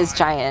cheapen his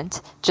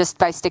Giant just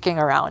by sticking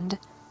around.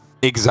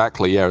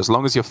 Exactly, yeah. As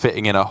long as you're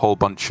fitting in a whole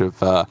bunch of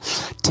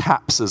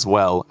taps as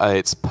well,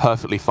 it's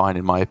perfectly fine,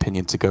 in my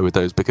opinion, to go with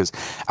those, because,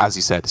 as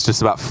you said, it's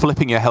just about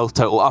flipping your health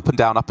total up and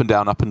down, up and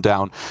down, up and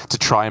down to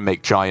try and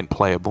make Giant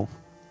playable.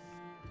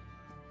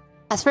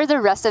 As for the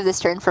rest of this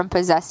turn from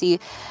Posesi,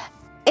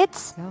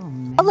 it's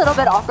a little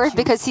bit awkward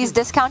because he's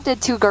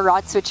discounted 2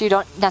 Garrotes, which you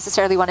don't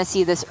necessarily want to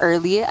see this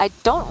early. I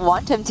don't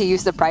want him to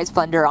use the prize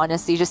plunder,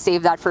 honestly. Just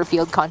save that for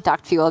field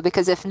contact fuel,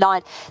 because if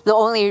not, the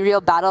only real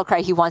battle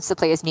cry he wants to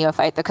play is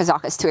Neophyte. The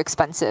Kazakh is too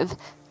expensive.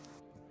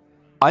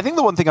 I think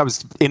the one thing I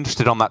was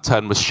interested on that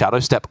turn was Shadow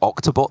Step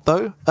Octobot,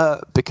 though,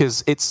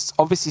 because it's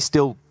obviously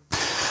still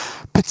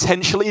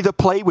potentially the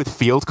play with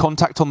field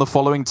contact on the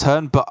following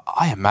turn, but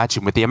I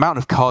imagine with the amount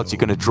of cards you're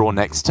going to draw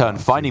next turn,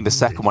 finding the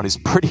second one is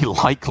pretty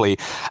likely.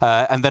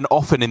 And then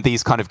often in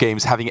these kind of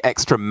games, having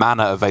extra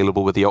mana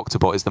available with the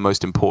Octobot is the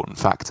most important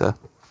factor.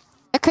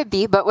 It could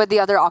be, but with the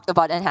other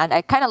Octobot in hand,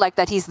 I kind of like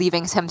that he's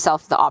leaving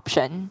himself the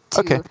option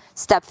to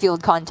step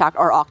field contact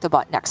or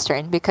Octobot next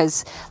turn,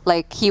 because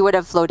like he would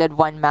have floated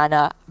 1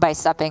 mana by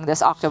stepping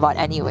this Octobot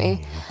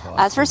anyway.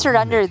 As for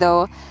Surrender,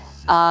 though,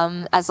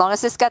 as long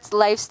as this gets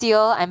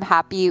lifesteal, I'm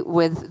happy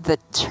with the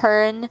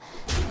turn.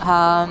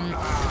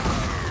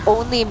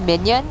 Only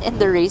minion in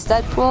the Raise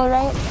Dead pool,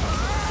 right?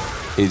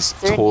 Is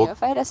Tor...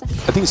 I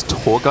think it's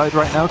Tour Guide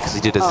right now, because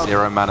he did a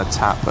 0 mana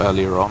tap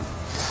earlier on.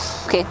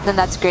 Okay, then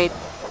that's great.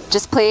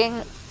 Just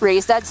playing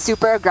Raise Dead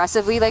super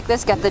aggressively like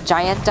this, get the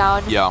Giant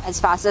down as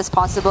fast as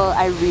possible,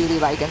 I really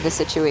like in this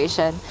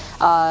situation.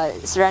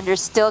 Surrender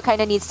still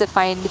kind of needs to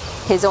find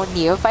his own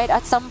Neophyte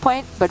at some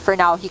point, but for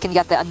now he can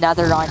get the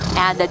Anetheron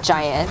and a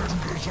Giant.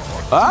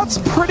 That's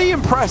pretty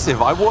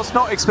impressive. I was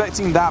not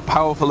expecting that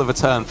powerful of a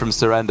turn from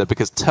Surrender,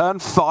 because turn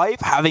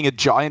 5, having a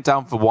Giant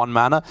down for 1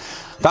 mana,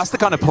 that's the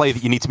kind of play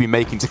that you need to be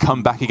making to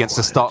come back against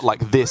a start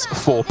like this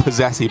for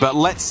Posesi. But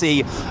let's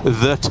see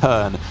the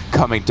turn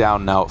coming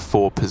down now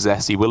for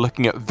Posesi. We're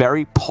looking at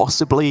very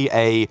possibly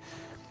a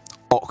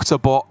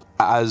Octobot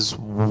as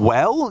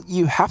well.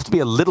 You have to be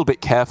a little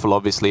bit careful,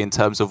 obviously, in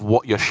terms of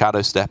what you're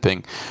shadow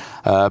stepping.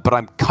 But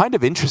I'm kind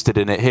of interested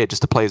in it here,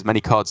 just to play as many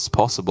cards as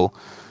possible.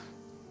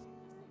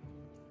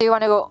 Do you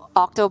want to go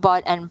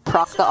Octobot and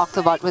proc the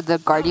Octobot with the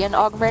Guardian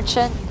Aug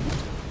Merchant?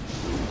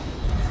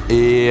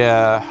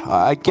 Yeah,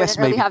 I guess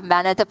maybe. Wouldn't really have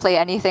mana to play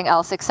anything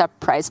else except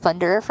Prize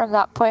Plunderer from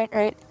that point,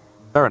 right?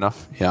 Fair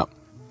enough, yeah.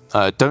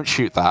 Don't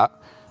shoot that.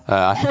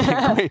 I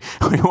think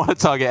we want to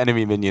target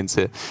enemy minions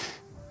here.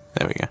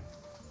 There we go.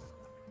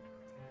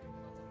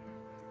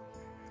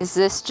 Is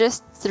this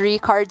just 3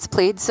 cards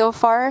played so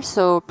far?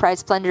 So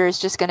Prize Plunderer is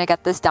just going to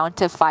get this down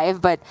to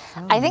 5, but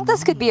I think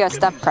this could be a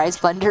step Prize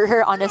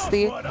Plunderer,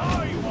 honestly.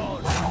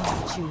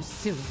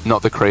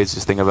 Not the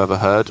craziest thing I've ever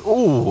heard.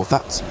 Oh,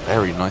 that's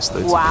very nice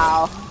though.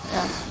 Wow.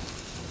 Yeah.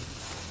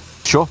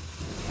 Sure.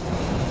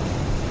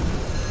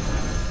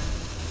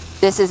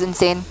 This is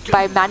insane.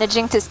 By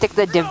managing to stick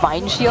the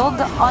Divine Shield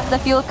on the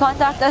field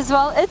contact as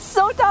well, it's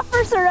so tough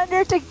for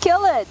Surrender to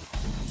kill it.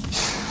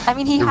 I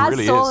mean, he has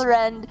really Soul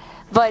Rend,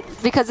 but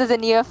because of the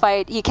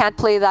Neophyte, he can't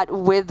play that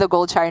with the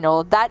Gold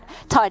Charnel. That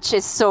touch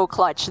is so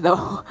clutch,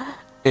 though.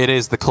 It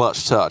is the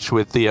clutch touch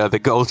with the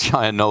Gold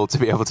Giant Null to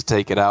be able to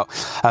take it out.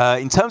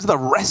 In terms of the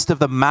rest of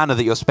the mana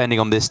that you're spending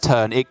on this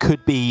turn, it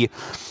could be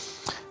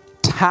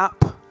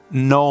tap,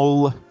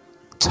 Null,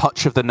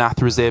 Touch of the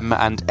Nathrazim,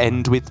 and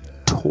end with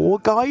Tour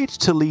Guide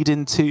to lead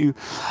into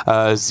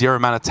 0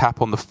 mana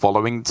tap on the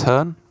following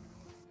turn.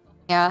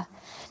 Yeah.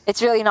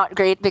 It's really not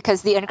great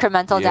because the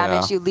incremental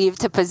damage you leave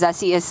to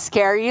Posesi is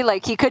scary.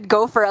 Like, he could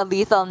go for a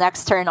lethal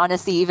next turn,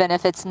 honestly, even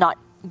if it's not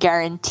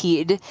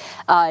guaranteed.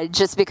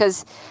 Just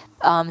because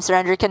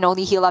Surrender can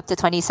only heal up to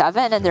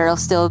 27, and there'll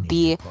still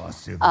be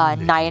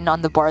 9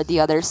 on the board the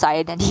other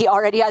side. And he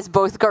already has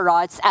both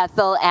Garrots,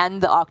 Ethel,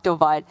 and the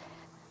Octobot.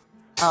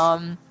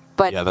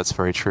 But yeah, that's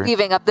very true.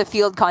 Leaving up the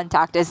field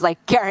contact is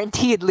like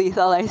guaranteed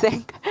lethal, I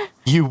think.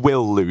 You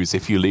will lose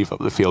if you leave up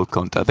the field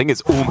contact. I think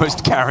it's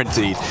almost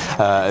guaranteed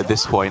at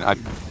this point. I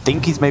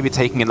think he's maybe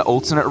taking an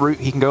alternate route.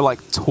 He can go like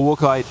Tour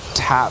Guide,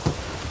 tap,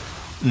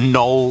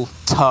 Null,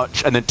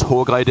 touch, and then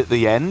Tour Guide at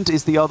the end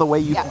is the other way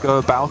you can go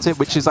about it,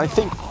 which is, I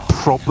think,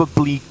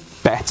 probably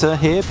better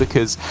here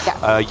because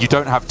you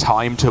don't have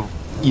time to,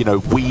 you know,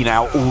 wean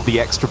out all the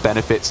extra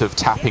benefits of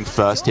tapping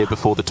first here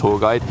before the Tour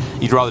Guide.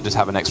 You'd rather just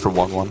have an extra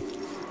 1/1.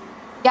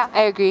 Yeah,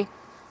 I agree.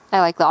 I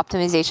like the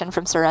optimization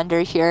from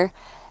Surrender here.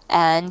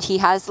 And he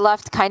has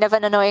left kind of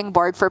an annoying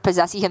board for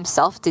Posesi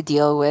himself to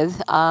deal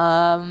with.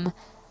 Let's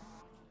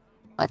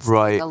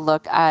take a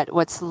look at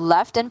what's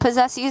left in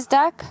Posesi's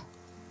deck.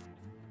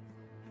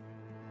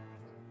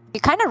 You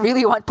kind of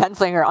really want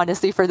Penflinger,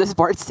 honestly, for this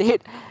board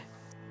state.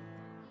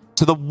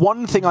 So the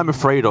one thing I'm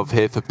afraid of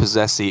here for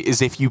Posesi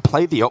is if you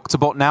play the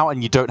Octobot now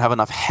and you don't have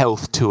enough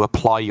health to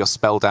apply your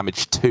spell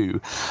damage to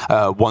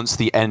once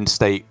the end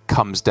state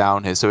comes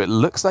down here. So it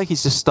looks like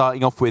he's just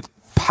starting off with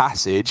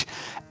Passage.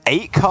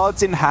 8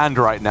 cards in hand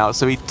right now,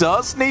 so he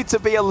does need to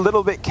be a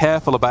little bit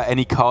careful about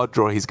any card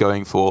draw he's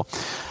going for.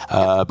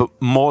 But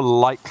more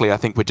likely, I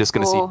think we're just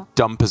going to see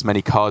dump as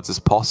many cards as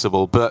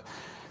possible. But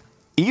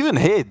even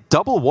here,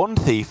 double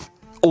Wand Thief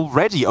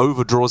already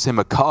overdraws him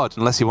a card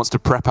unless he wants to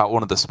prep out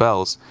one of the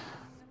spells.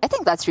 I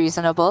think that's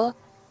reasonable.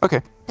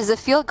 Okay. Because the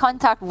field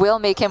contact will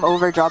make him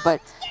overdraw, but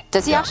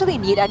does he actually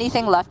need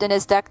anything left in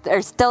his deck?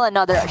 There's still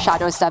another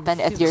Shadow Step and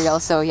Ethereal,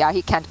 so yeah,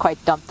 he can't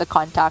quite dump the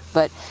contact,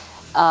 but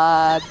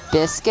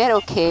Biscuit,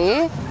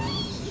 okay.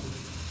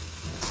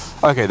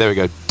 Okay, there we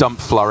go. Dump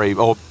Flurry,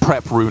 or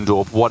prep Ruined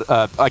Orb. What,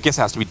 I guess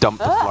it has to be dump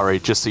the Flurry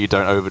just so you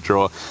don't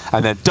overdraw.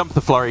 And then dump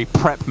the Flurry,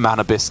 prep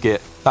Mana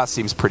Biscuit. That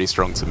seems pretty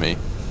strong to me.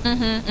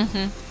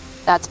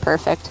 That's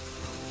perfect.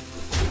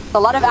 A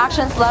lot of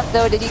actions left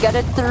though. Did he get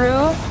it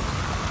through?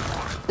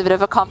 It's a bit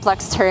of a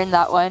complex turn,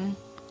 that one.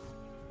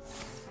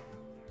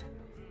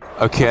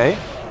 Okay.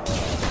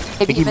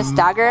 Maybe even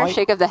stagger,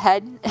 shake of the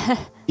head.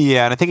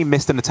 Yeah, and I think he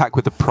missed an attack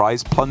with the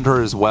Prize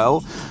Plunderer as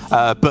well.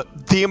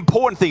 But the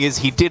important thing is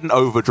he didn't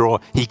overdraw.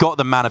 He got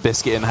the Mana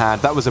Biscuit in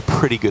hand. That was a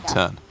pretty good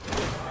turn.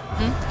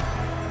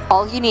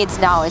 All he needs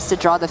now is to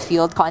draw the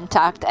field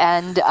contact,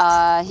 and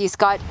he's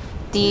got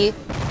the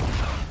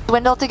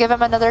Dwindle to give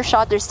him another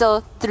shot. There's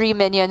still 3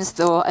 minions,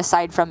 though,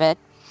 aside from it.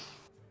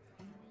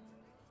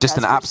 Just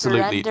an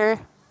absolutely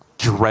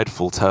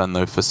dreadful turn,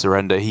 though, for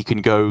Surrender. He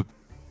can go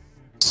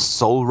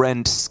Soul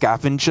Rend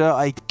Scavenger,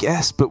 I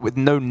guess, but with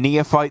no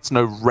Neophytes,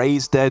 no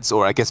Raised Deads,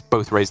 or I guess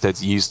both Raised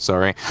Deads used,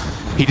 sorry.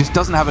 He just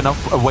doesn't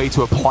have a way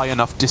to apply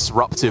enough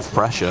disruptive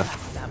pressure.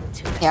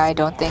 Yeah, I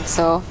don't think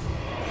so.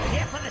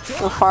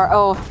 So far,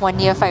 oh, 1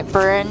 Neophyte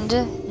burned.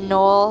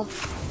 Noel.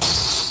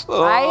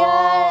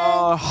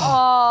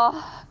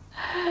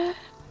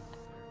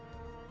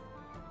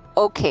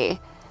 Okay.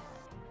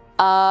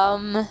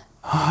 The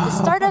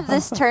start of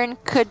this turn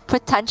could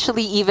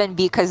potentially even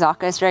be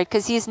Kazakus, right?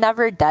 Because he's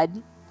never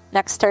dead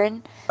next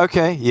turn.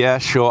 Okay, yeah,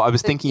 sure. I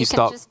was thinking you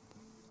start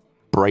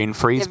Brain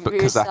Freeze, but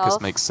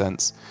Kazakus makes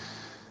sense.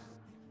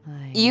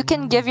 You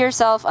can give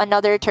yourself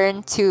another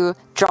turn to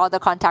draw the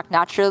contact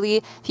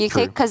naturally. If you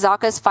take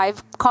Kazakus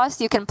 5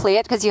 cost, you can play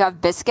it because you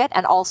have Biscuit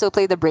and also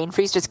play the Brain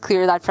Freeze, just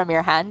clear that from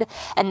your hand.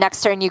 And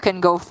next turn you can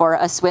go for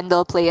a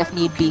Swindle play if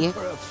need be.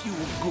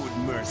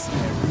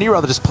 Wouldn't you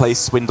rather just play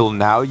Swindle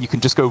now? You can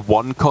just go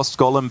 1 cost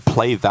Golem,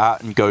 play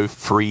that, and go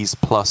Freeze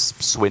plus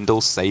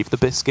Swindle, save the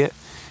Biscuit.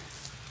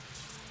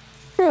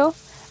 True.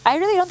 I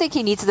really don't think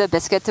he needs the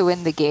Biscuit to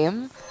win the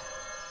game.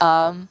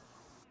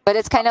 But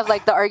it's kind of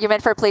like the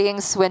argument for playing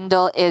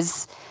Swindle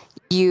is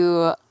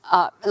you,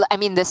 I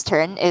mean this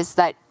turn, is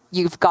that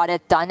you've got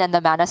it done and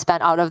the mana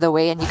spent out of the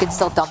way and you can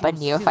still dump a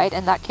Neophyte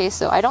in that case,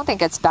 so I don't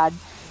think it's bad.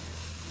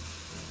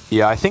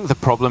 Yeah, I think the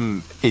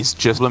problem is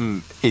just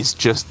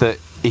that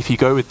if you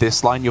go with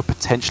this line, you're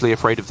potentially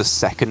afraid of the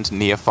second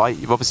Neophyte.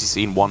 You've obviously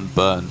seen 1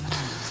 burn.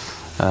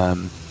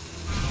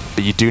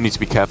 But you do need to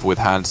be careful with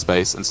hand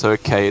space, and so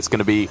okay, it's going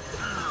to be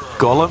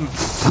Golem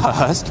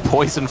first,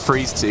 Poison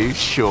Freeze 2,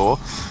 sure.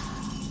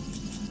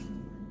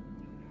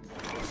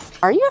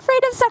 Are you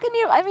afraid of second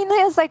Neo? I mean,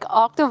 there's like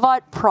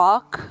Octobot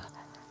proc.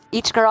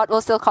 Each Garrote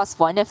will still cost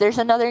 1 if there's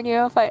another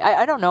Neophyte.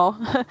 I don't know.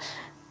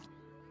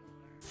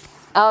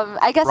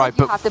 I guess right, if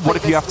you but have to play what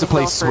if you have to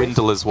play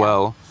Swindle first? as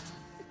well?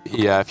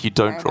 Yeah, if you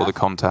don't Fair draw the enough.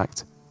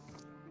 contact.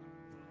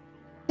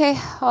 Okay,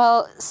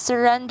 well,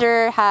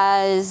 Surrender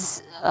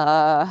has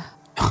a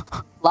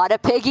lot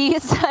of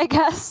piggies, I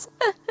guess.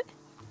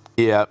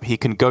 Yeah, he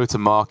can go to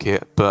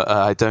market, but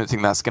I don't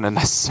think that's going to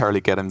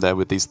necessarily get him there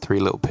with these 3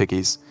 little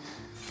piggies.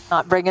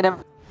 Not bringing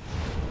him.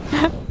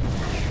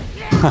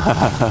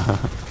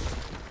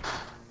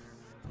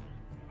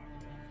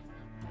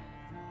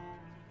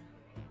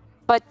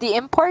 But the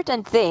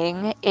important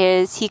thing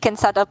is he can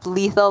set up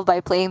lethal by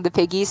playing the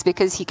piggies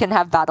because he can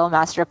have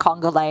Battlemaster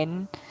Conga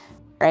Line,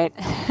 right?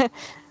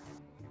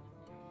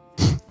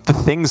 The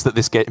things that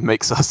this game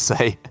makes us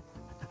say.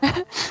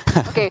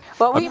 Okay,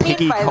 what we mean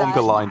piggy by conga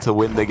that... line to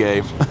win the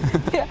game.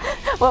 Yeah.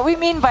 What we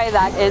mean by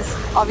that is,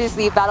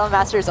 obviously,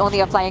 Battlemaster is only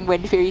applying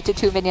Wind Fury to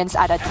 2 minions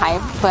at a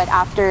time, but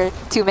after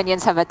 2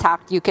 minions have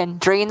attacked, you can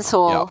Drain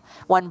Soul,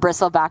 1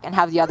 Bristleback, and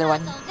have the other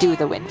one do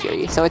the Wind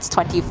Fury. So it's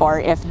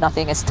 24 if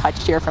nothing is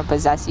touched here from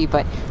Posesi,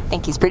 but I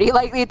think he's pretty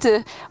likely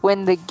to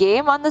win the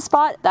game on the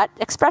spot. That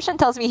expression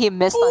tells me he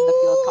missed on the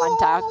field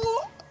contact.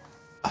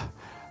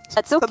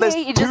 That's okay. So there's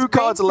he 2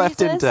 cards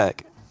left in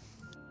deck.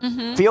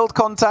 Field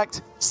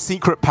contact,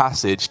 secret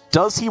passage.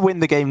 Does he win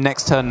the game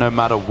next turn no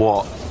matter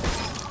what?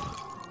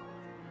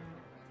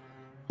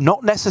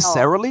 Not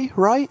necessarily,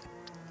 right?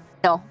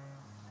 No.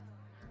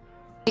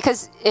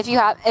 Because if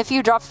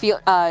you drop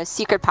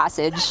secret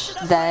passage,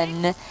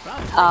 then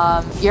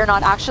you're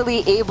not actually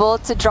able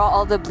to draw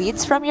all the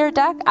bleeds from your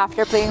deck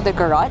after playing the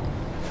Garrote.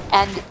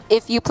 And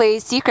if you play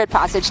secret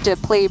passage to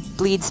play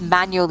bleeds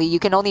manually, you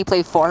can only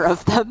play 4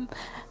 of them.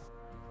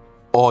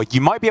 Or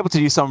you might be able to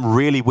do some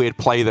really weird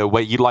play though,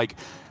 where you like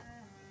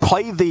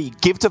play the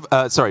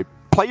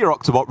play your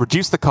Octobot,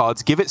 reduce the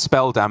cards, give it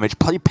spell damage,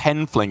 play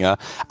Penflinger,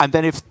 and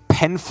then if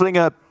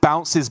Penflinger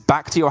bounces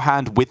back to your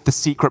hand with the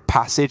secret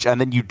passage and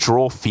then you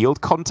draw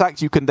field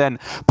contact, you can then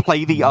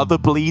play the other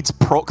bleeds,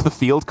 proc the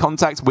field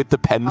contact with the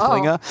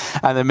Penflinger,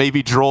 and then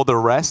maybe draw the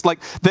rest. Like,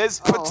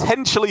 there's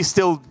potentially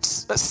still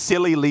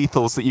silly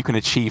lethals that you can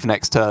achieve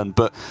next turn,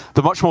 but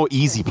the much more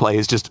easy play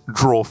is just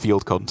draw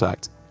field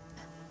contact.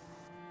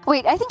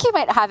 Wait, I think he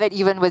might have it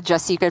even with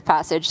just Secret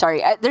Passage.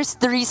 Sorry, there's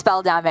 3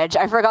 spell damage.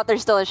 I forgot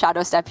there's still a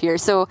Shadow Step here.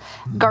 So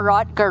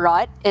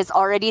Garrote is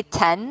already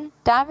 10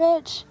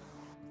 damage.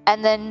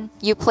 And then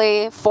you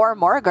play 4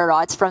 more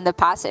Garrotes from the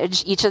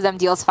passage. Each of them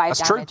deals 5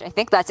 damage. True. I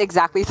think that's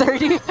exactly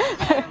 30.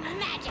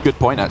 Good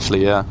point,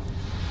 actually, yeah.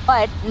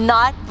 But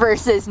not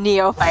versus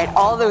Neophyte.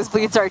 All those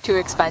bleeds are too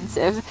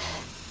expensive.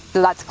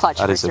 So that's clutch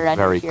for Surrender. That is a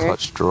very here.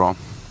 clutch draw.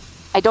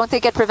 I don't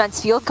think it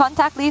prevents field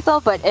contact lethal,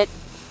 but it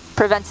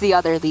prevents the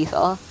other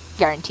lethal,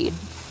 guaranteed.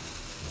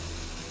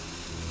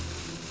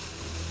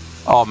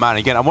 Oh man,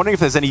 again, I'm wondering if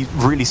there's any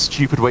really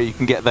stupid way you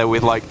can get there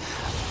with like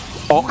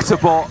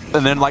Octobot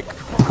and then like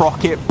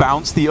proc it,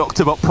 bounce the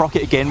Octobot, proc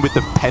it again with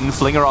the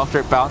Penflinger after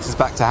it bounces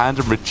back to hand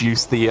and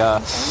reduce the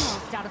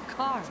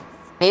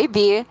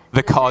maybe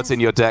the cards in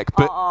your deck.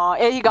 But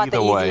you got the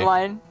easy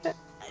one.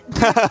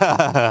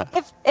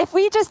 If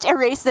we just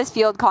erase this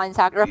field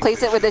contact,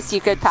 replace it with a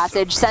secret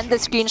passage, send the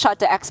screenshot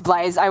to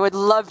XBlize, I would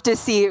love to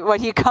see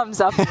what he comes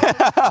up with.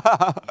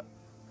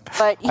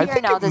 But here I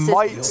think now, this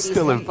might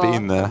still simple. have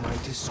been there.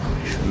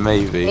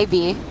 Maybe.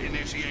 Maybe.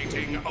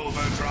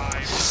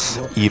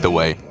 Either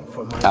way,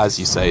 as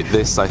you say,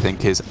 this I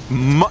think is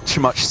much,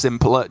 much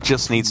simpler.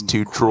 Just needs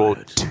to draw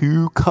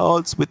 2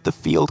 cards with the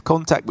field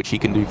contact, which he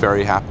can do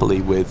very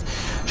happily with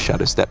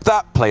Shadow Step.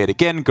 That, play it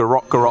again,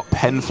 Garrote,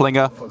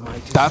 Penflinger.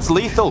 That's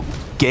lethal.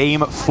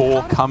 Game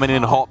 4 coming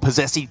in hot.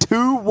 Posesi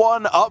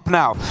 2-1 up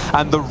now.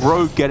 And the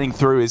Rogue getting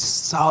through is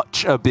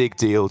such a big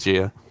deal,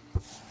 Gia.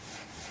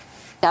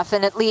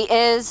 Definitely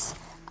is.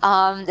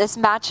 This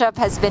matchup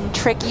has been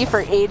tricky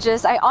for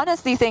ages. I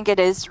honestly think it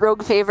is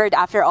Rogue favored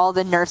after all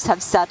the nerfs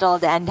have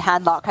settled and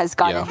Handlock has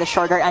gotten the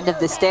shorter end of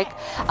the stick.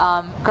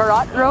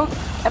 Garrote Rogue,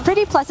 I'm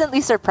pretty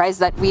pleasantly surprised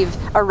that we've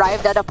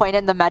arrived at a point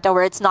in the meta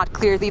where it's not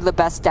clearly the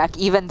best deck,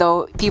 even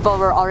though people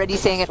were already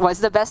saying it was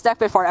the best deck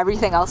before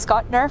everything else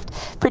got nerfed.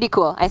 Pretty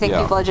cool. I think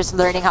people are just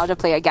learning how to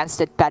play against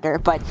it better,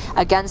 but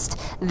against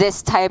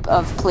this type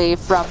of play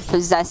from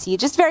Posesi,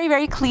 just very,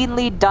 very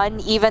cleanly done,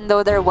 even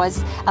though there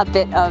was a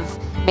bit of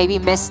maybe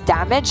missed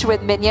damage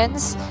with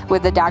minions,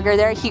 with the dagger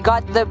there. He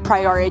got the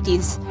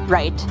priorities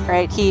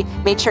right? He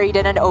made sure he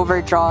didn't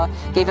overdraw,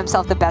 gave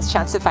himself the best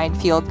chance to find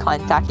field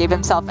contact, gave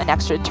himself an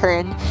extra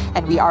turn,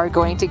 and we are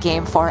going to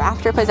game 4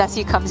 after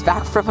Posesi comes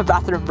back from a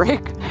bathroom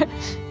break.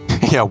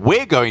 Yeah,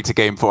 we're going to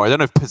game 4. I don't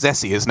know if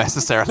Posesi is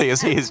necessarily,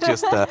 as he is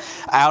just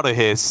out of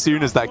here as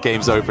soon as that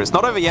game's over. It's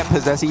not over yet,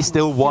 Posesi.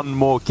 Still 1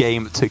 more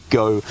game to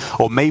go,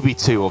 or maybe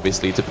 2,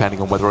 obviously,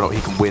 depending on whether or not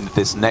he can win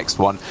this next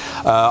one.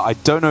 I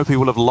don't know if he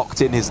will have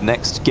locked in his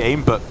next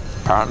game, but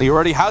apparently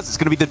already has. It's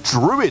going to be the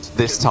Druid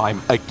this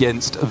time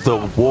against the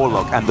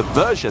Warlock. And the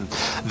version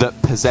that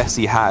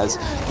Posesi has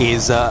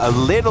is a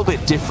little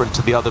bit different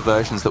to the other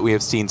versions that we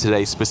have seen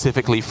today,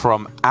 specifically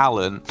from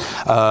Alan,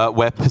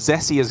 where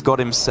Posesi has got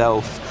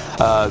himself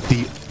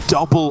the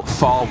double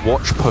far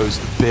watch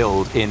post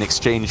build in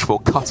exchange for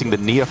cutting the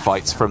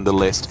neophytes from the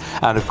list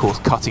and of course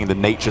cutting the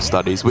nature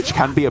studies, which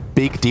can be a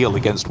big deal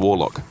against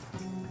Warlock.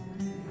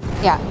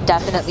 Yeah,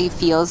 definitely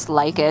feels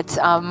like it.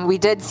 We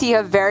did see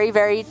a very,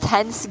 very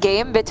tense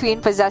game between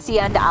Posesi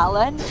and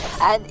Alan,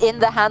 and in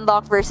the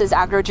Handlock versus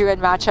Aggro Druid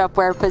matchup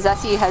where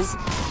Posesi has,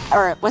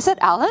 or was it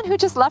Alan who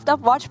just left up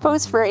watch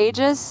posts for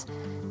ages?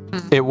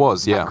 It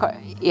was, yeah.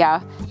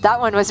 Yeah, that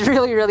one was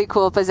really, really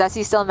cool.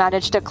 Posesi still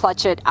managed to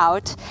clutch it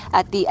out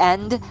at the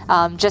end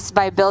just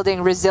by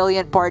building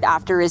resilient board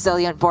after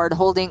resilient board,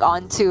 holding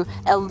on to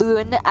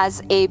Elune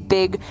as a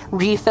big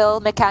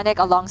refill mechanic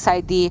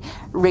alongside the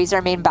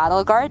Razor main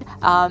Battle Guard,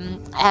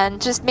 and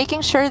just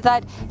making sure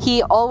that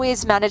he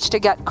always managed to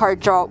get card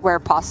draw where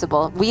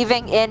possible.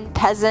 Weaving in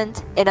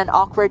Peasant in an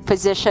awkward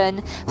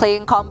position,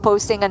 playing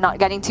composting and not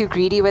getting too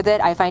greedy with it,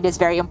 I find is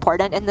very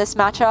important in this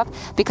matchup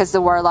because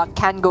the Warlock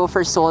can go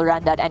for Soul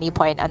Rend at any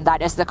point, and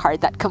that is the card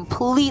that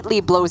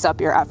completely blows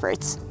up your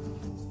efforts.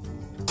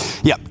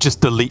 Yeah, just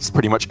deletes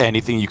pretty much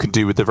anything you can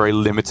do with a very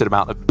limited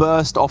amount of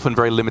burst, often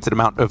very limited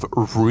amount of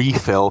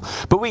refill.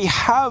 But we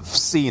have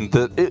seen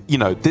that, you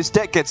know, this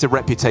deck gets a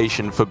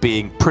reputation for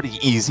being pretty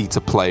easy to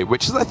play,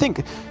 which is, I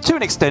think, to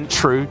an extent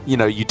true. You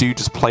know, you do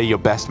just play your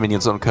best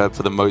minions on curve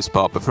for the most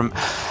part. But from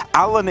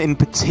Alan in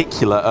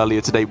particular earlier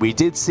today, we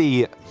did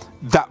see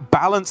that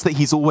balance that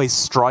he's always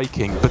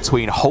striking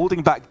between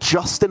holding back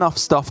just enough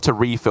stuff to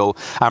refill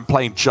and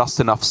playing just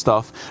enough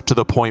stuff to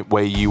the point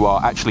where you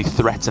are actually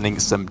threatening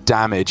some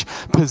damage.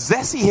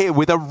 Posesi here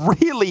with a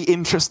really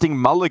interesting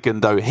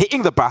mulligan though,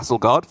 hitting the Battle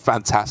Guard,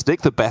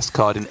 fantastic, the best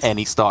card in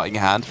any starting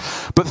hand,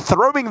 but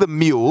throwing the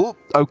Mule,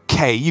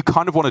 okay, you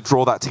kind of want to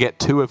draw that to get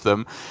two of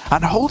them,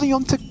 and holding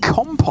on to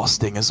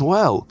composting as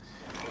well.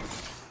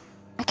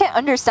 I can't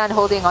understand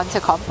holding on to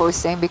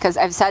composting because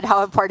I've said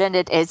how important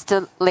it is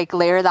to like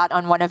layer that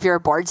on one of your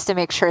boards to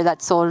make sure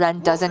that Soul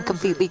Rend doesn't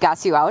completely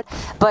gas you out.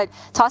 But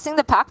tossing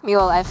the Pack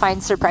Mule I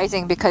find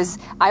surprising because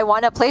I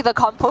want to play the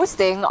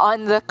composting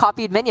on the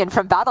copied minion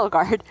from Battle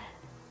Guard.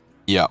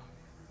 Yeah.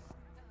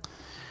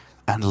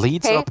 And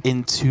leads up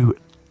into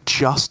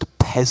just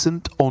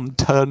Peasant on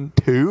turn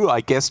 2,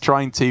 I guess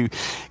trying to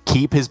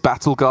keep his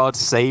Battle Guard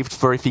saved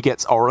for if he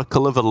gets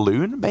Oracle of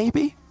Elune,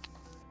 maybe?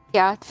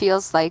 Yeah, it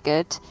feels like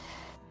it.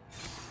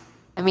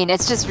 I mean,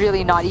 it's just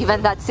really not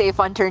even that safe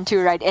on turn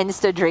 2, right?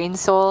 Insta Drain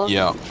Soul.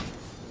 Yeah.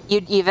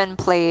 You'd even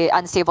play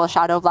Unstable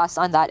Shadow Blast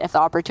on that if the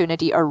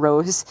opportunity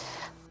arose.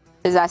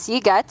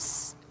 Posesi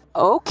gets...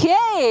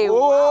 Okay!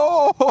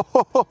 Whoa!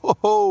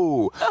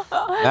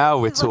 Now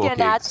we're talking. Looking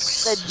at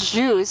the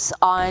juice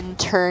on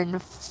turn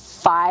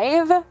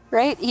 5,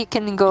 right? He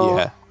can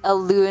go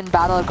Elune,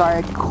 Battle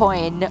Guard,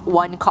 coin,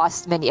 1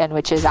 cost minion,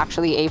 which is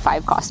actually a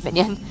 5 cost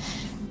minion.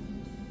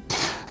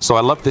 So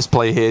I love this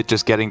play here,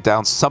 just getting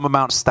down some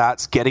amount of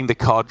stats, getting the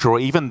card draw.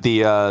 Even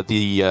the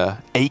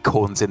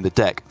acorns in the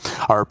deck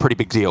are a pretty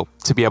big deal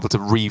to be able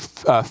to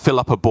fill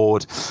up a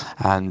board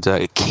and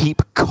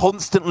keep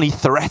constantly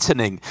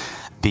threatening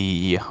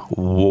the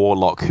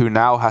Warlock, who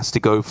now has to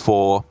go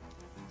for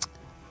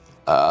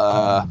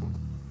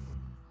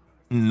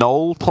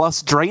Null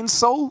plus Drain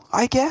Soul,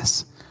 I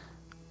guess?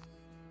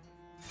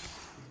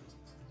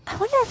 I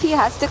wonder if he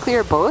has to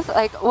clear both.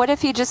 Like, what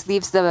if he just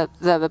leaves the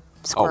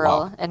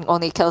squirrel and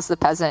only kills the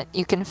peasant?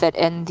 You can fit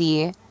in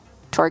the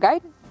tour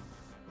guide?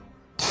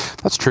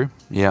 That's true,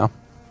 yeah.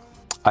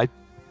 I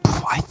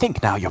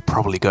think now you're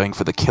probably going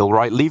for the kill,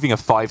 right? Leaving a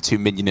 5-2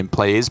 minion in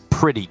play is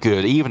pretty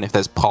good. Even if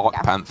there's Park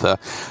Panther,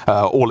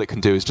 all it can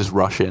do is just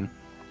rush in.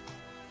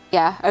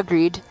 Yeah,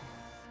 agreed.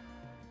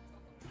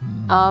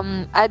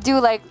 I do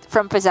like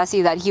from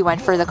Posesi that he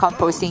went for the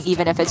composting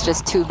even if it's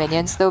just 2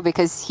 minions though,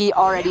 because he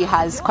already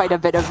has quite a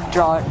bit of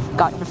draw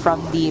gotten from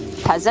the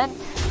peasant,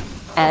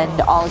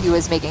 and all he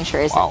was making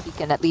sure is that he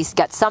can at least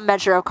get some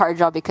measure of card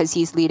draw because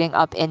he's leading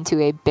up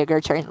into a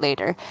bigger turn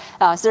later.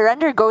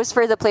 Surrender goes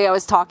for the play I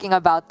was talking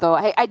about though.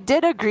 I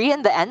did agree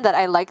in the end that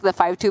I like the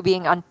 5-2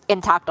 being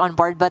intact on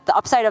board, but the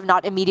upside of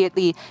not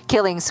immediately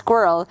killing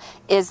Squirrel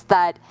is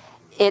that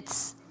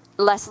it's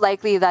less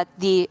likely that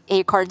the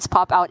acorns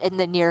pop out in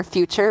the near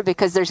future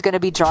because there's going to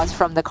be draws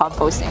from the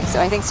composting.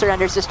 So I think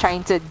Surrender's just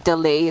trying to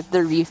delay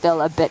the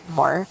refill a bit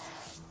more.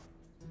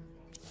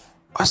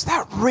 Was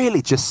that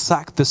really just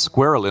sack the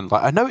squirrel in?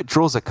 Like, I know it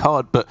draws a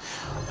card, but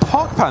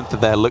Park Panther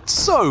there looked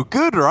so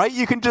good, right?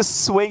 You can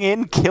just swing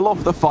in, kill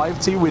off the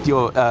 5-2 with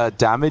your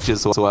damage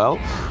as well.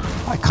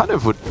 I kind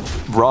of would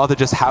rather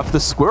just have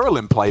the squirrel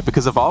in play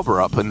because of Arbor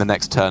up in the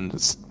next turn.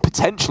 It's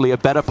potentially a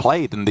better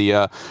play than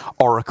the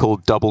Oracle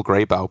double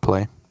Greybow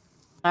play.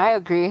 I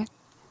agree.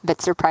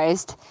 Bit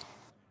surprised.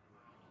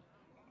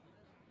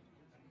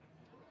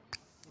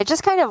 I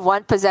just kind of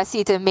want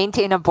Posesi to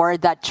maintain a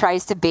board that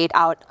tries to bait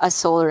out a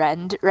Soul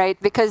Rend, right?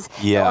 Because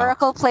the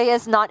Oracle play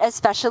is not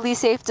especially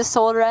safe to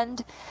Soul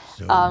Rend.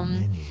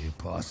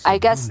 I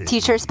guess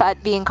Teacher's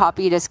Pet being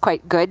copied is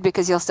quite good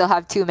because you'll still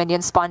have 2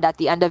 minions spawned at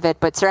the end of it,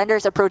 but Surrender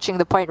is approaching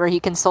the point where he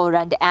can Soul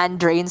Rend and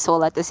Drain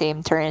Soul at the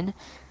same turn.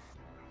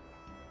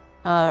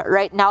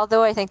 Right now,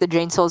 though, I think the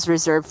Drain Soul is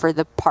reserved for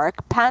the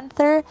Park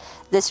Panther.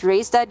 This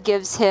Raise Dead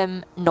gives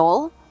him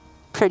Null.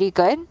 Pretty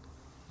good.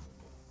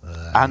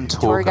 And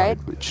Tour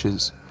Guide, which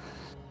is...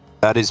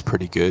 That is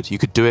pretty good. You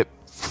could do it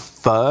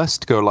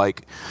first, go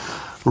like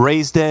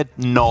Raise Dead,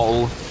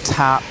 Null,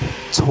 tap,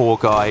 Tour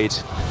Guide.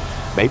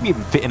 Maybe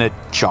even fit in a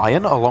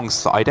Giant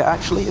alongside it,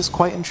 actually, is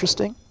quite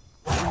interesting.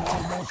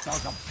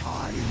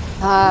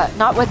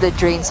 Not with the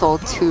Drain Soul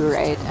 2,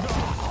 right?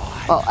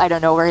 Well, I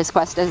don't know where his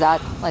quest is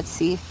at. Let's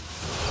see.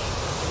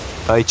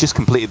 He just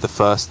completed the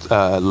first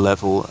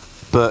level,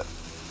 but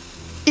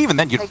even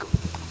then, you'd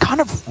kind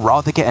of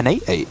rather get an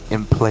 8/8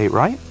 in play,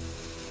 right?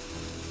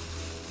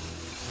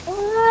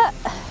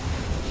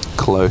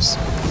 Close.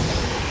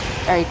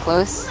 Very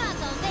close.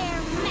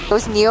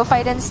 Goes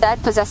Neophyte instead.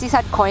 Posesi's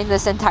had coin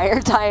this entire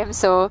time,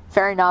 so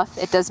fair enough.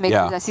 It does make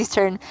Posesi's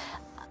turn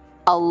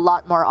a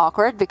lot more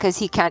awkward because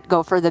he can't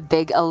go for the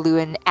big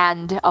Alluin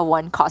and a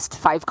 1-cost,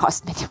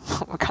 5-cost minion.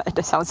 Oh my god,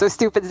 that sounds so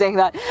stupid saying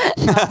that.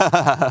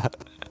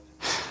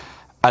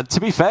 And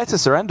to be fair to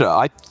Surrender,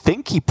 I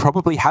think he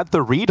probably had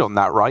the read on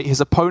that, right? His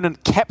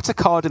opponent kept a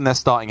card in their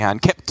starting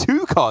hand, kept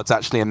 2 cards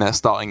actually in their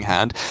starting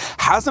hand,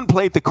 hasn't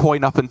played the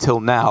coin up until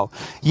now.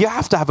 You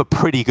have to have a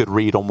pretty good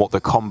read on what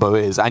the combo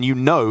is, and you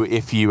know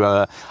if you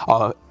are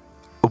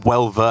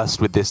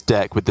well-versed with this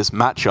deck, with this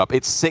matchup,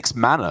 it's 6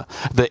 mana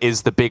that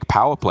is the big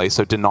power play,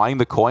 so denying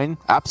the coin,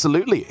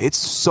 absolutely. It's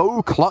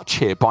so clutch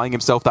here, buying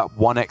himself that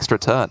 1 extra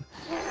turn.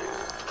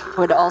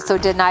 Would also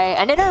deny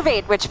an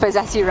Innervate, which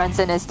Posesi runs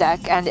in his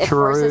deck, and it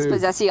forces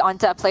Posesi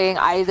onto playing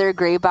either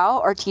Greybow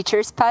or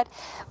Teacher's Pet,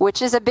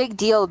 which is a big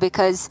deal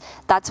because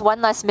that's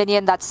 1 less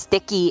minion that's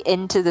sticky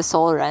into the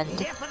Soul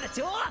Rend.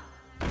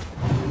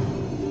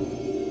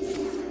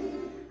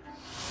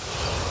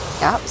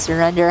 Yeah,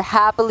 Surrender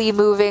happily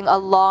moving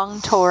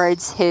along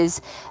towards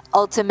his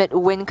ultimate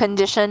win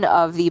condition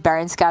of the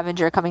Baron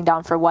Scavenger coming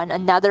down for 1.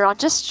 Another on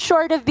just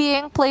short of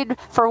being played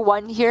for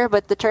 1 here,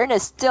 but the turn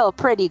is still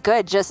pretty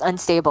good. Just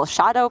unstable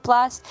Shadow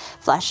Blast,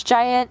 Flesh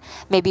Giant.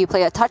 Maybe you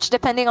play a touch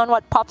depending on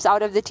what pops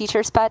out of the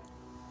Teacher's Pet.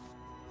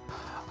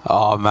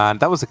 Oh man,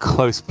 that was a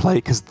close play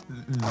because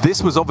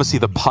this was obviously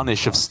the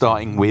punish of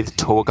starting with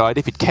Tour Guide.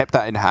 If he'd kept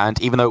that in hand,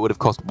 even though it would have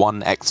cost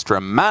 1 extra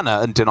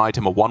mana and denied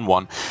him a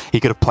 1/1, he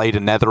could have played a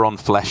Netheron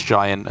Flesh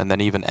Giant and then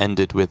even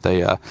ended with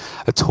a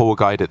Tour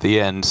Guide at the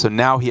end. So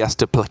now he has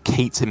to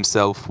placate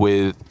himself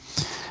with,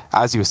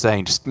 as you were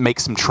saying, just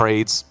make some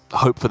trades,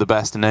 hope for the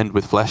best and end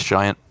with Flesh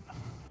Giant.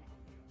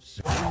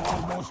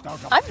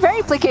 I'm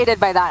very placated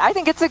by that. I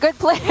think it's a good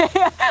play.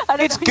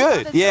 It's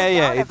good.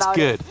 Yeah, it's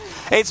good.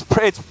 It's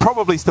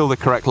probably still the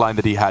correct line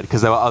that he had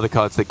because there were other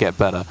cards that get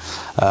better.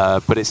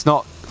 But it's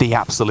not the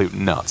absolute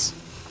nuts.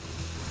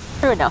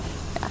 True enough.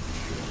 Yeah.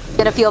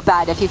 Gonna feel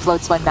bad if he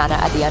floats 1 mana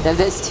at the end of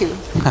this too.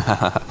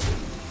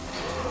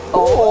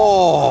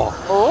 Oh.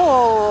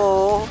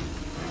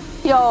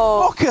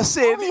 Yo.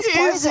 Moccasin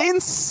is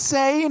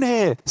insane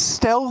here.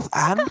 Stealth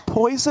and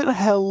poison.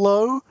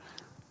 Hello.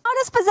 How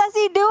does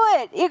Posesi do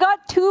it? He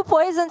got 2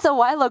 poisons a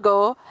while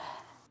ago.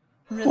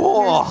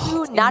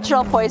 Oh. 2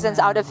 natural poisons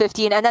out of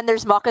 15, and then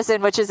there's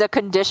Moccasin, which is a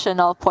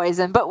conditional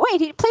poison. But wait,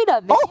 he played a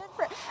minion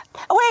for...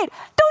 Wait,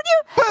 don't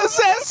you...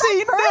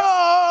 Posesi,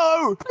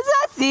 no!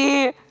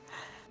 Posesi!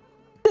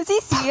 Does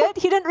he see it?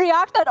 He didn't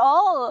react at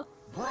all.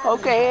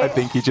 Okay. I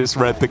think he just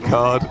read the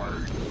card.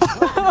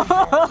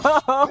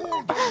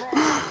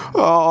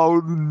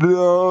 Oh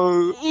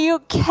no. You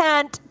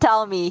can't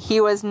tell me he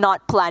was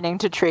not planning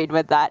to trade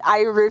with that.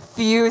 I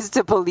refuse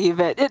to believe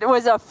it. It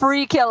was a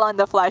free kill on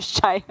the Flesh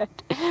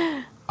Giant.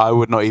 I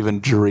would not even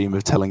dream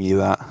of telling you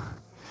that.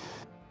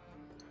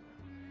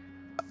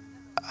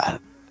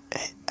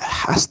 It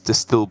has to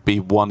still be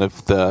one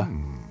of the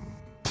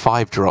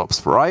 5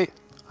 drops, right?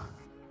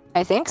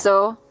 I think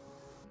so.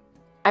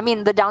 I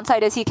mean, the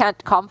downside is he can't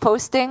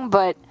composting,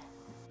 but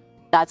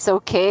that's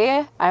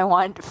okay. I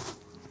want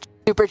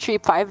super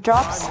cheap 5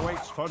 drops. Is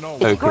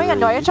he going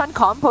Anoyachon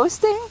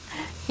composting?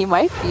 He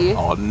might be.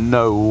 Oh,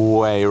 no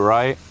way,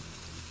 right?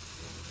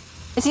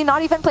 Is he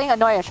not even playing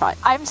Anoyachon?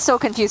 I'm so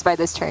confused by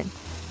this turn.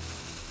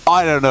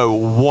 I don't know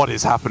what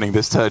is happening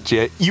this turn,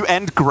 Gia. You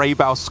end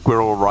Greybow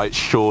Squirrel, right?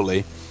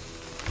 Surely.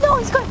 No,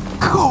 he's going...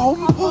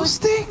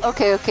 Composting?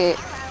 Okay.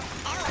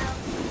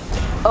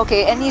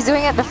 Okay, and he's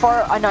doing it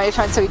before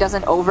Anoyachon so he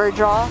doesn't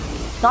overdraw.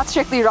 Not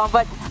strictly wrong,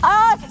 but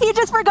he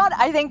just forgot.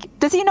 I think.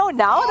 Does he know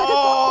now that it's a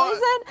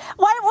poison?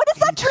 Why? What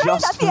is that trade?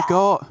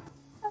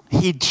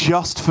 He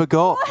just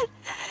forgot. What?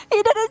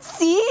 He didn't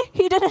see.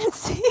 He didn't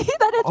see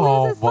that it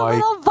loses the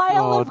little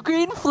vial of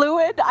green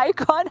fluid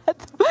icon.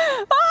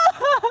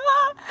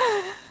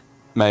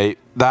 Mate,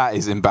 that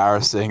is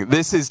embarrassing.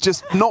 This has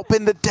just not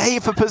been the day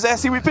for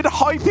Posesi. We've been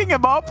hyping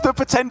him up, the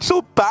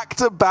potential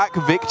back-to-back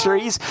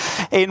victories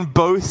in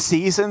both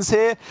seasons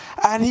here,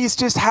 and he's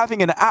just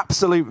having an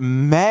absolute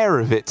mare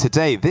of it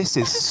today. This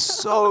is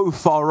so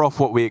far off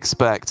what we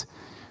expect.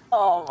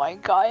 Oh my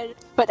god.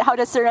 But how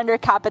does Surrender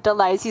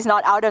capitalize? He's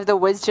not out of the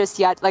woods just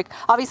yet. Like,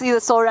 obviously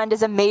the Soul Rend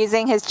is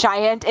amazing. His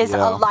Giant is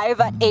alive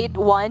at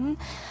 8-1.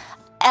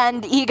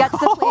 And he gets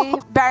to play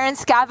Baron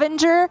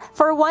Scavenger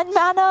for 1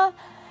 mana.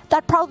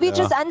 That probably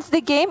just ends the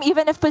game,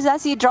 even if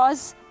Posesi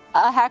draws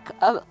a heck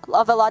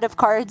of a lot of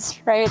cards,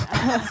 right?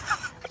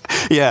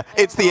 Yeah,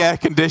 it's the air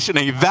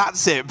conditioning.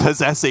 That's it,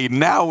 Posesi.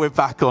 Now we're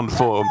back on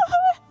form.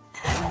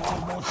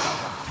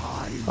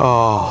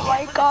 Oh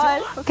my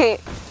god. Okay.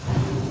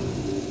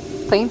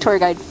 Playing Tour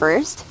Guide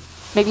first.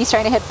 Maybe he's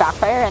trying to hit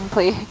Backfire and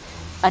play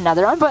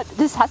another one, but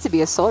this has to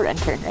be a Soul Rend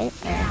turn, right?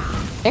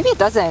 Maybe it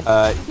doesn't.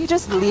 You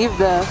just leave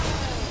the...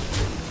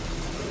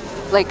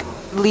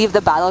 leave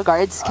the Battle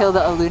Guards, kill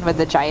the Alune with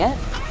the Giant.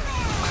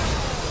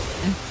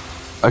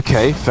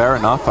 Okay, fair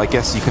enough. I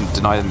guess you can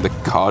deny them the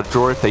card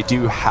draw if they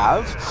do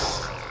have.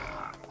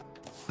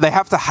 They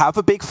have to have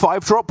a big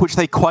 5-drop, which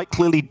they quite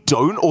clearly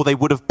don't, or they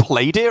would have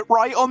played it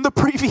right on the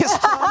previous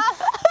turn.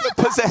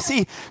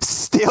 Posesi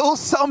still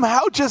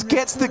somehow just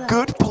gets the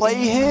good play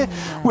here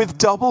with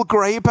double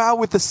Greybow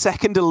with the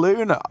second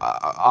Alune.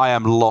 I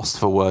am lost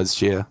for words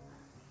here.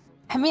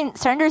 I mean,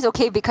 Surrender is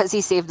okay because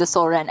he saved the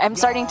Soul Rend. I'm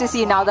starting to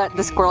see now that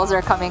the squirrels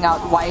are coming out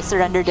why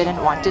Surrender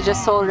didn't want to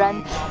just Soul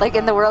Rend. Like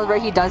in the world where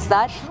he does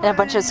that and a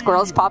bunch of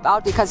squirrels pop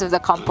out because of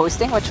the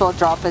composting, which will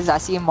draw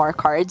Posesi more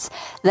cards,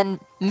 then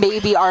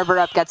maybe Arbor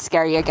Up gets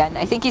scary again.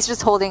 I think he's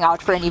just holding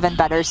out for an even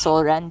better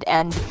Soul Rend,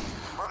 and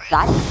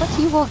that's what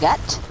he will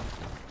get.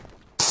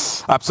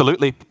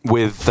 Absolutely.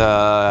 With,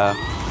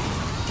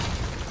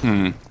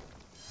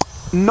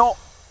 not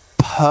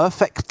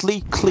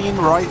perfectly clean,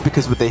 right?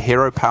 Because with the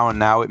hero power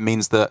now, it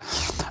means that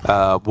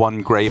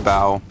 1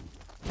 Greybow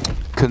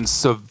can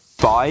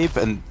survive,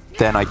 and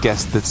then I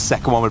guess the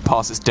second one would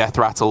pass its Death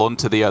Rattle on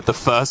to the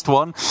first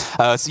one.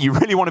 So you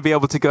really want to be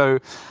able to go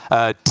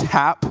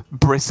tap,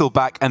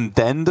 Bristleback, and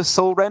then the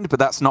Soul Rend, but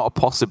that's not a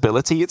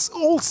possibility. It's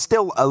all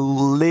still a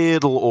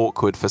little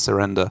awkward for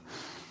Surrender.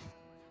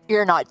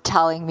 You're not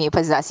telling me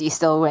Posesi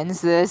still wins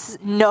this?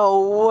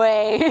 No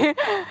way!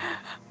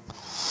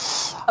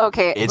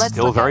 Okay, it's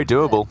still very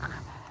doable.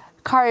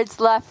 Cards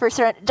left for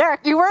Surrender. Derek,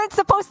 you weren't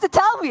supposed to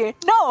tell me.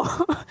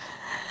 No.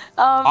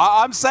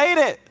 I'm saying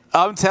it.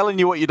 I'm telling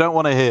you what you don't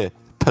want to hear.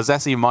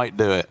 Posesi might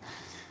do it.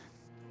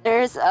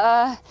 There's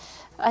a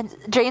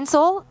Drain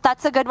Soul.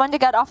 That's a good one to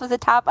get off of the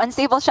tap.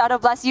 Unstable Shadow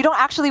Blast. You don't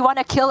actually want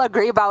to kill a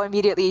Greybow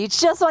immediately. You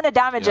just want to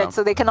damage it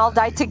so they can all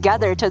die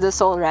together to the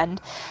Soul Rend.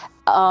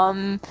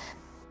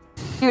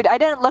 Dude, I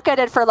didn't look at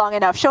it for long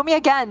enough. Show me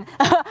again.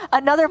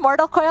 Another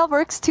Mortal Coil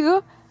works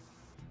too.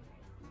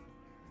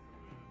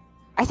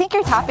 I think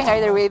you're tapping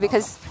either way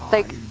because,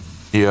 like,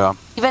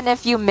 even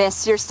if you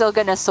miss, you're still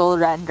gonna Soul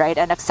Rend, right?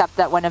 And accept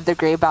that one of the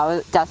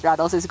Greybow Death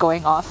Rattles is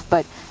going off.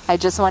 But I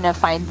just want to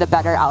find the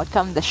better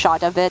outcome, the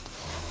shot of it.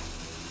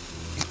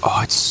 Oh,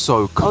 it's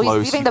so close. Oh,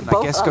 he's leaving them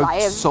both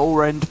alive. Go Soul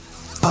Rend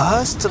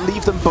first to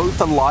leave them both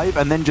alive,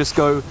 and then just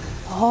go...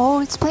 Oh,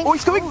 it's playing... Oh,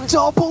 he's going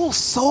double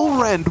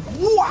Soul Rend.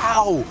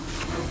 Wow!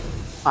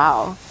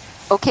 Wow.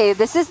 Okay,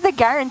 this is the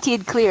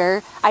guaranteed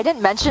clear. I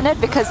didn't mention it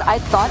because I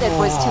thought it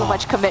was too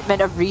much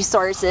commitment of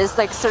resources.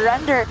 Like,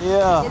 Surrender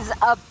is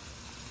a...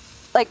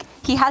 Like,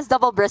 he has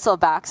double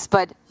Bristlebacks,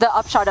 but the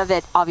upshot of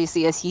it,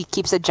 obviously, is he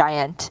keeps a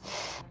Giant.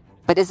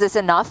 But is this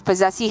enough?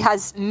 Posesi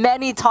has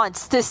many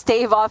taunts to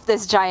stave off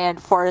this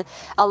Giant for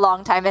a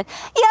long time. And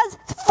he has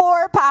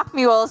 4 Pack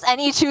Mules, and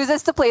he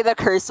chooses to play the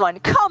Curse one.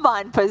 Come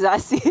on,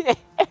 Posesi.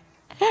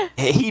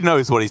 He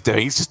knows what he's doing.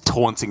 He's just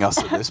taunting us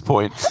at this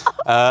point.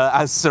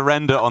 As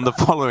Surrender on the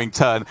following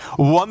turn.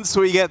 Once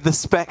we get the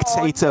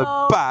Spectator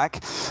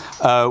back,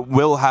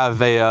 we'll have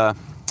a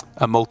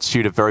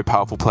multitude of very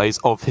powerful plays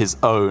of his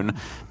own.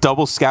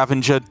 Double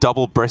Scavenger,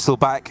 double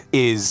Bristleback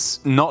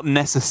is not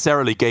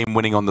necessarily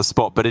game-winning on the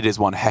spot, but it is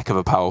one heck of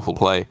a powerful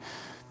play.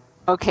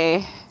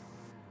 Okay.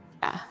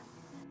 Yeah.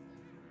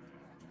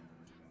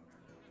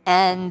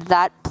 And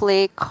that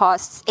play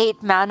costs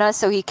 8 mana,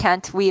 so he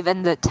can't weave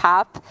in the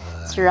tap.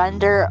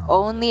 Surrender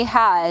only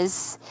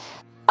has...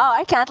 Oh,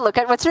 I can't look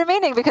at what's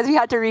remaining because we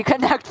had to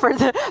reconnect for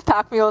the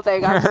Pack Mule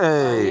thing.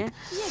 Hey.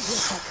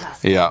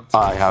 Yeah,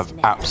 I have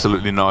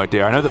absolutely no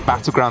idea. I know that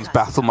Battlegrounds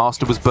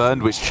Battlemaster was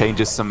burned, which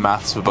changes some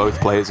maths for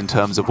both players in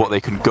terms of what they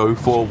can go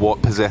for,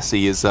 what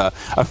Posesi is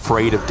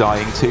afraid of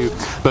dying to.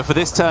 But for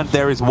this turn,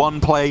 there is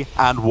one play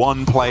and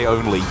one play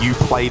only. You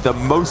play the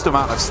most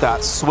amount of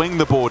stats, swing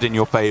the board in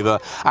your favor,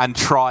 and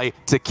try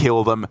to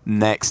kill them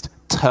next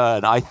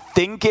turn. I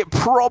think it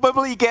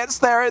probably gets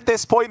there at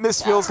this point. This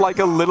feels like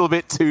a little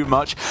bit too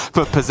much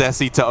for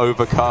Posesi to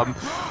overcome.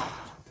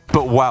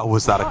 But wow,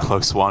 was that a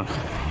close one.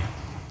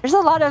 There's a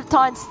lot of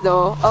taunts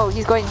though. Oh,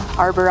 he's going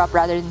Arbor Up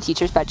rather than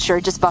Teacher's Pet.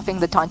 Sure, just buffing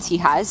the taunts he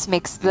has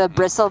makes the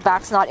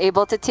Bristlebacks not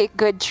able to take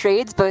good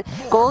trades, but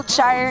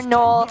Goldshire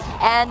Knoll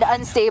and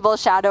Unstable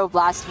Shadow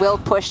Blast will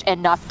push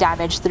enough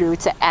damage through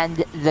to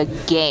end the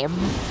game.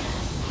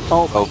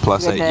 Oh,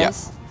 plus 8, yeah.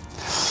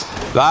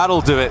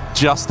 That'll do it.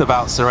 Just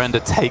about. Surrender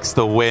takes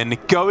the win.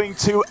 Going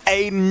to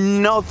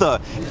another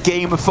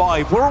Game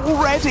 5. We're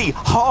already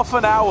half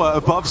an hour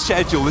above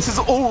schedule. This has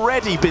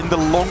already been the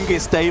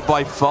longest day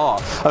by far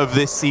of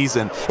this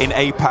season in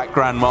APAC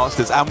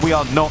Grandmasters, and we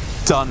are not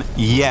done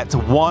yet.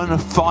 One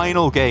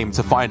final game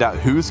to find out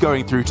who's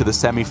going through to the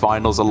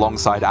semi-finals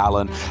alongside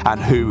Alan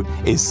and who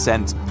is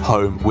sent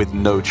home with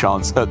no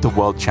chance at the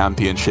World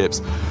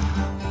Championships.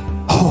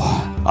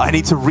 I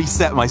need to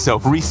reset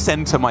myself,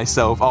 recenter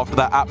myself after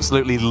that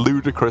absolutely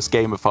ludicrous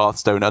game of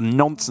Hearthstone, a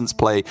nonsense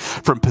play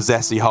from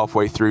Posesi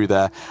halfway through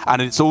there,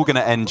 and it's all going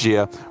to end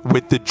here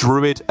with the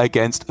Druid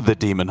against the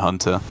Demon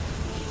Hunter.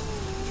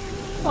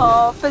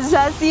 Oh,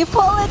 Posesi,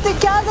 pull it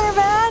together,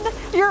 man!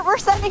 We're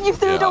sending you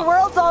through the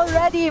worlds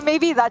already.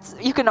 Maybe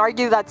you can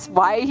argue that's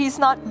why he's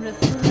not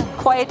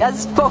quite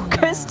as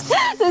focused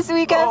this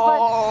weekend,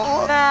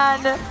 but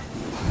man,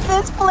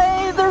 this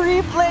play, the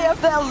replay of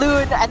the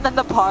Elune, and then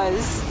the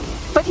pause.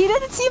 But he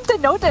didn't seem to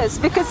notice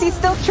because he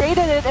still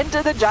traded it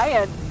into the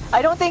Giant.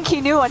 I don't think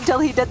he knew until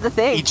he did the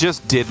thing. He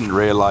just didn't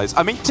realize.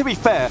 I mean, to be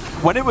fair,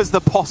 when it was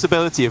the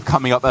possibility of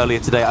coming up earlier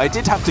today, I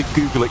did have to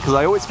Google it because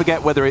I always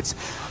forget whether it's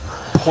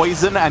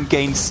poison and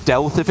gain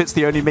stealth if it's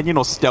the only minion,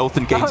 or stealth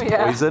and gains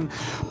poison.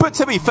 But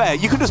to be fair,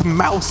 you can just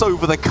mouse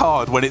over the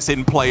card when it's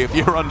in play if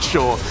you're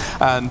unsure.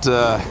 And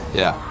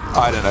yeah,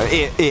 I don't know.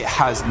 It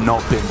has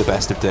not been the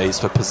best of days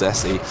for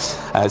Posesi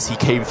as he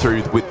came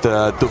through with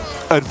the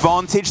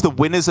advantage, the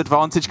winner's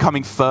advantage,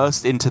 coming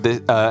first into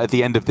the at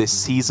the end of this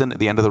season, at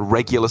the end of the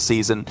regular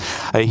season.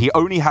 He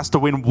only has to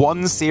win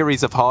one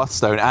series of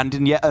Hearthstone, and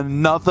in yet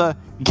another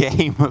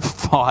Game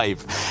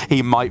 5,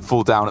 he might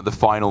fall down at the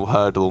final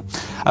hurdle,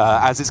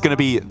 as it's going to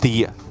be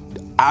the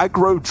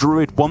aggro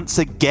Druid once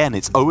again.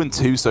 It's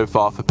 0-2 so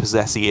far for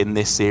Posesi in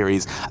this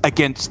series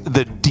against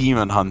the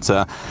Demon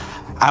Hunter.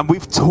 And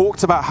we've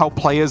talked about how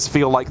players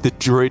feel like the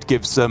Druid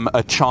gives them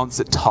a chance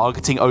at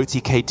targeting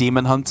OTK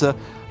Demon Hunter,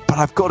 but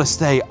I've got to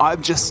say,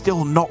 I'm just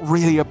still not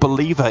really a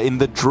believer in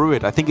the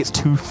Druid. I think it's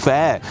too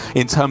fair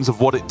in terms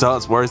of what it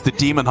does, whereas the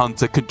Demon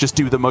Hunter could just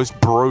do the most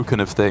broken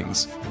of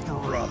things.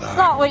 It's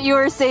not what you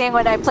were saying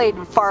when I played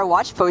Far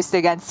Watch Post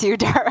against you,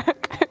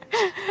 Derek.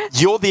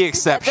 You're the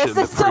exception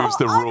that proves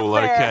the rule,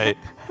 okay?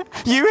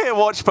 You hit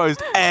Watch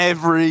Post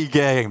every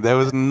game. There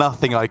was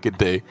nothing I could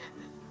do.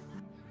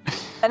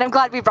 And I'm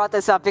glad we brought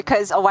this up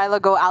because a while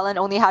ago, Alan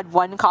only had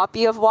one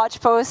copy of Watch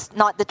Post.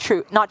 Not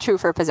true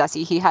for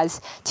Posesi. He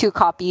has 2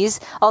 copies,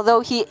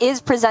 although he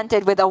is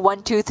presented with a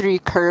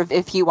 1-2-3 curve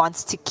if he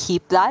wants to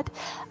keep that.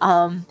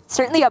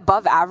 Certainly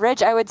above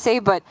average, I would say,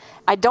 but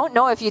I don't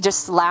know if you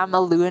just slam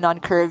a Loon on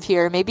curve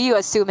here. Maybe you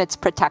assume it's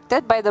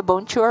protected by the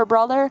Bone Chewer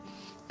Brawler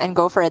and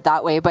go for it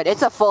that way, but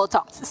it's a full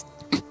toss.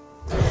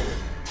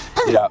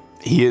 Yeah,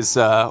 he is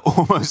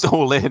almost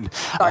all in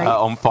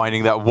on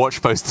finding that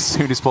watch post as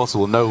soon as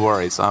possible. No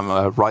worries,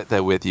 I'm right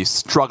there with you,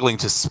 struggling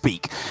to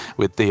speak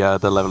with the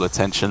level of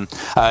tension.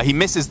 He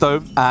misses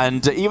though,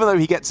 and even though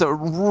he gets a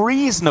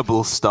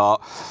reasonable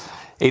start,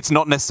 it's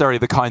not necessarily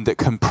the kind that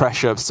can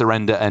pressure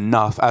Surrender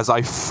enough, as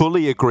I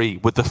fully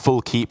agree with the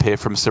full keep here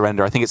from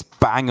Surrender. I think it's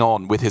bang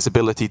on with his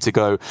ability to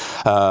go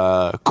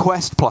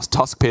Quest plus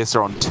Tusk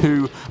Piercer on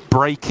 2,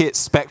 break it,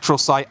 Spectral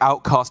Sight,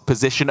 Outcast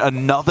position.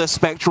 Another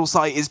Spectral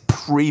Sight is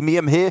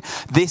premium here.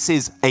 This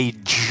is a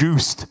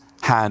juiced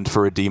hand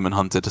for a Demon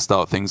Hunter to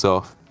start things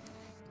off.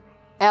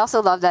 I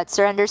also love that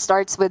Surrender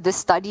starts with the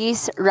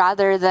studies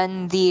rather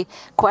than the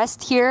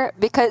quest here,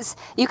 because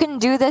you can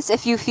do this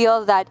if you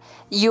feel that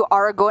you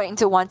are going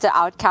to want to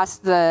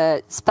outcast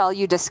the spell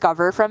you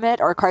discover from it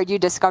or card you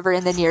discover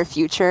in the near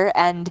future.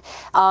 And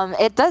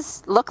it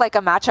does look like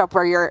a matchup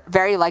where you're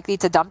very likely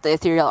to dump the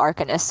Ethereal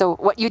Arcanist. So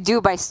what you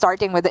do by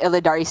starting with the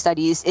Illidari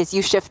studies is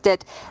you shift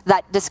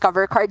that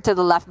discover card to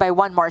the left by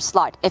 1 more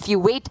slot. If you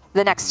wait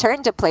the next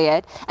turn to play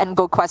it and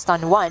go quest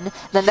on 1,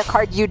 then the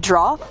card you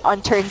draw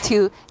on turn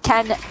 2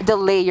 can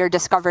delay your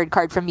discovered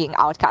card from being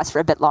outcast for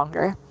a bit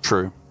longer.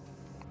 True.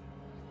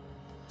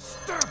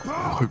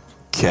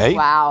 Okay.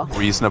 Wow.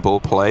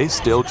 Reasonable play.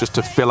 Still just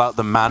to fill out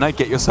the mana.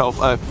 Get yourself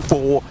a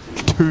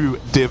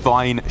 4-2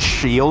 Divine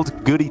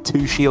Shield. Goody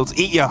 2 shields.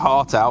 Eat your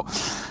heart out.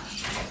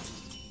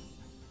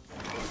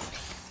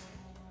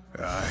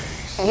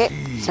 Okay.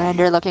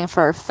 Surrender looking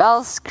for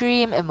Fell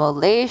Scream,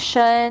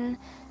 Immolation.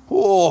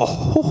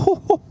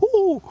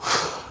 Oh.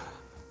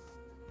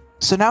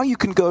 So now you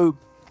can go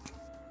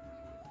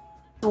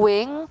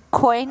Swing,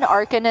 Coin,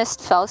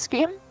 Arcanist, Fell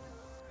Scream.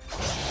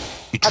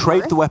 You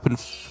trade the weapon,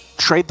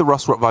 trade the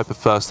Rust Rot Viper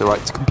first, the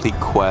right to complete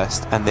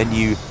quest, and then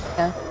you...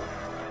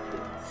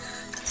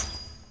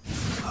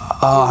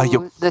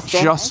 you're the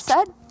thing just... I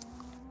said?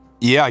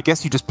 Yeah, I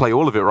guess you just play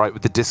all of it, right,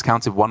 with the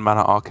discounted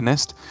 1-mana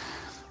Arcanist.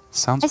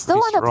 Sounds I still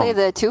want to play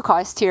strong. the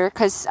 2-cost here,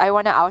 because I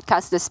want to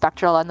outcast the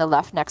Spectral on the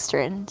left next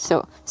turn.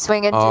 So,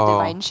 swing into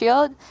Divine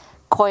Shield,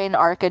 Coin,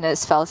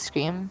 Arcanist, Fell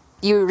Scream.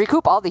 You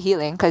recoup all the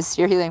healing, because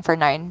you're healing for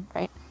 9,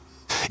 right?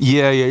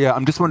 Yeah.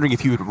 I'm just wondering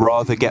if you would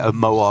rather get a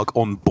Moarg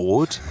on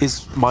board,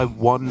 is my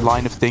one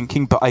line of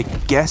thinking. But I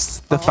guess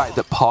the fact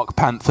that Park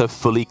Panther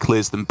fully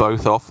clears them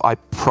both off, I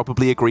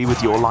probably agree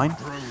with your line.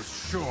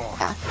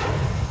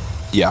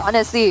 Yeah.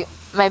 Honestly,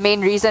 my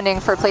main reasoning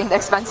for playing the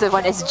expensive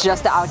one is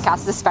just to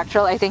outcast the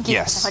Spectral. I think he's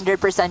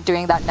 100%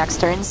 doing that next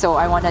turn, so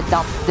I want to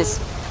dump this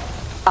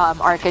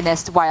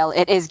Arcanist while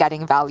it is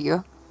getting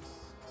value.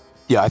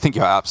 Yeah, I think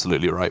you're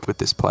absolutely right with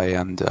this play,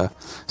 and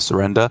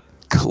Surrender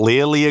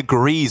clearly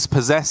agrees.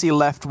 Posesi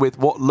left with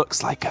what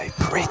looks like a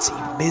pretty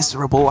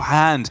miserable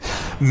hand.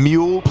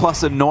 Mule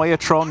plus a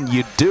Neutron,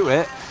 you do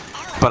it,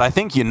 but I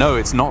think you know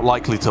it's not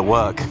likely to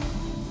work.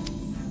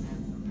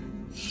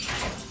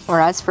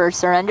 Whereas for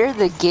Surrender,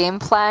 the game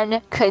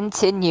plan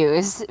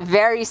continues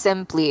very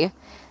simply.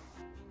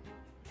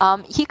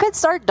 He could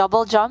start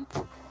double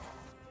jump,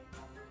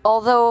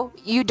 although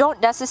you don't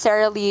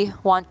necessarily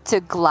want to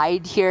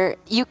glide here.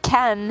 You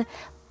can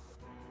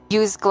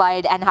use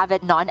glide and have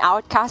it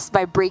non-outcast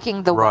by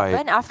breaking the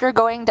weapon after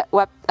going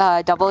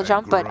double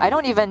jump, but I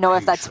don't even know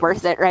if that's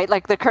worth it, right?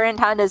 Like, the current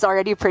hand is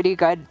already pretty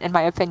good, in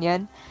my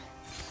opinion.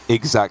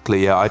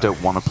 Exactly, yeah, I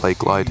don't want to play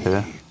glide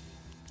here.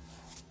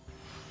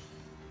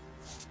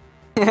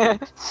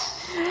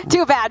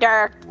 Too bad,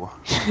 Dirk.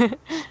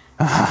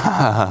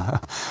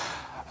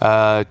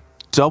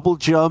 Double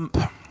jump,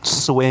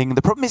 swing.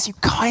 The problem is you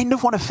kind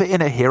of want to fit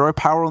in a hero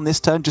power on this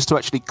turn just to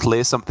actually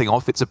clear something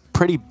off. It's a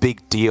pretty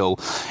big deal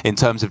in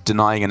terms of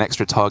denying an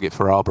extra target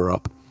for Arbor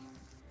up.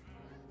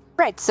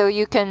 Right, so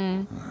you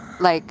can,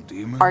 like,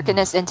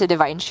 Arcanist into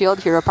Divine Shield,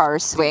 hero power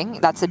swing.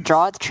 That's a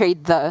draw,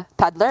 trade the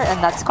Peddler,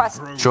 and that's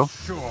quest. Sure.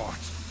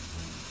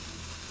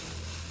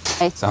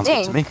 Sounds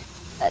good to me.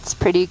 That's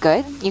pretty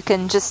good. You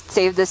can just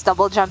save this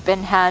double jump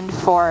in hand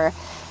for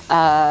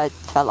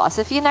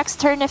Philosophy next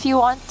turn if you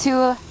want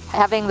to.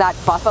 Having that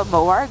buff of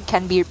Moarg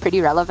can be pretty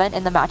relevant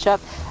in the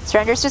matchup.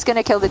 Surrender's just going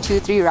to kill the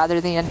 2-3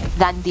 rather than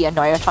the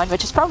Anoyotron,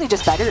 which is probably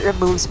just better. It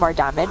removes more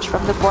damage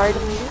from the board.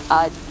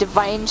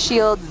 Divine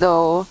Shield,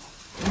 though,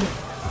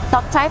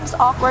 sometimes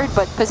awkward,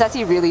 but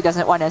Posesi really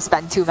doesn't want to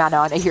spend 2 mana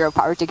on a hero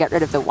power to get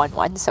rid of the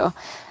 1-1, so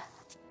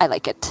I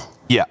like it.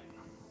 Yeah.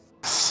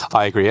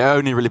 I agree. It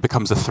only really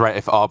becomes a threat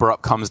if Arbor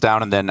Up comes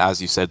down, and then,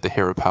 as you said, the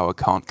hero power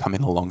can't come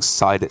in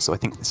alongside it. So I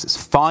think this is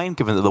fine,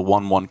 given that the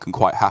 1-1 can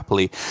quite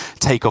happily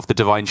take off the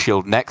Divine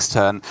Shield next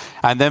turn.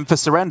 And then for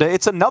Surrender,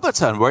 it's another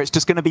turn where it's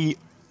just going to be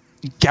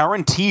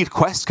guaranteed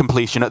quest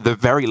completion at the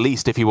very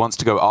least if he wants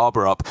to go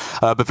Arbor Up.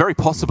 But very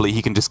possibly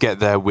he can just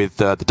get there with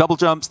the double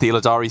jumps, the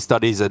Illidari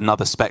studies,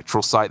 another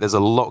Spectral Sight. There's a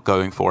lot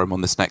going for him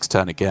on this next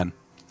turn again.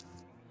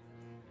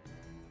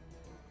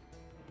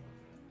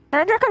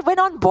 Surrender could win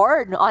on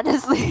board,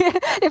 honestly.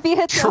 If he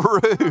hits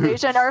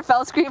the or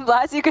Fell Scream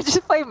Blast, you could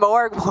just play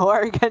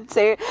Moarg and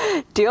say,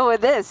 deal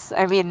with this.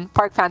 I mean,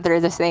 Park Panther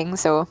is a thing,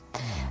 so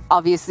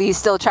obviously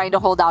still trying to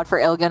hold out for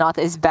Il'gynoth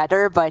is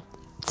better, but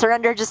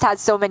Surrender just has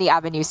so many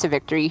avenues to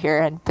victory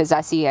here, and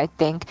Posesi, I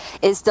think,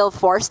 is still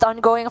forced on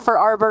going for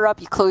Arbor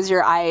Up. You close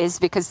your eyes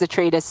because the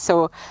trade is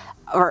so...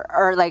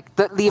 Or like,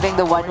 leaving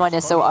the 1-1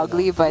 is so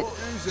ugly, but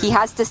he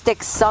has to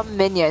stick some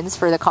minions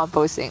for the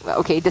composting.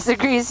 Okay,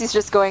 disagrees. He's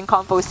just going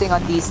composting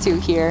on these two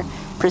here.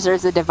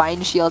 Preserves the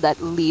Divine Shield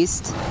at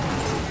least.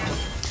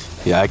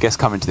 Yeah, I guess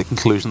coming to the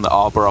conclusion that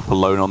Arbor Up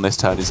alone on this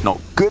turn is not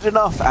good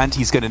enough, and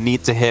he's going to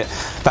need to hit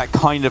that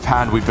kind of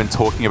hand we've been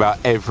talking about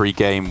every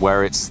game,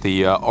 where it's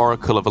the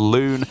Oracle of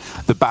Elune,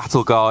 the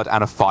Battle Guard,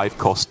 and a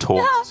 5-cost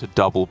Taunt to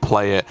double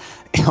play it.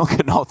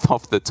 Il'gynoth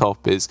off the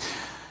top is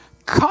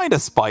kind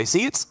of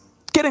spicy. It's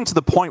getting to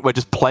the point where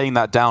just playing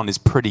that down is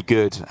pretty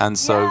good. And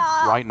so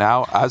right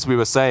now, as we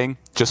were saying,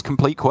 just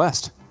complete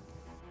quest.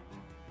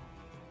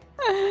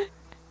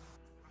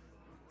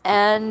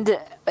 And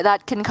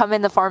that can come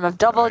in the form of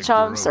double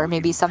jumps or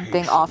maybe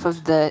something off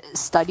of the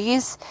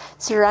studies.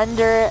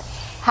 Surrender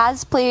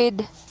has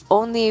played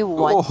only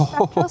one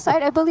Spectral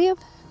Sight, I believe.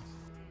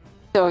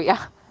 So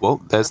yeah.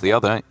 Well, there's the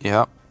other,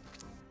 yeah.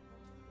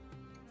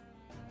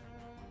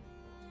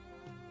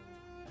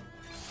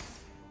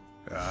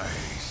 I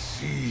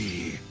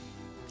see.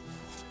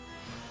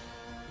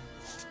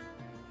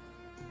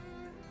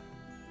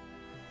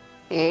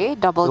 Okay,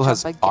 double Still jump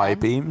has again.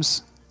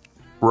 I-beams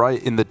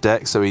right in the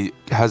deck, so he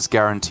has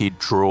guaranteed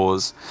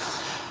draws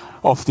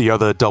off the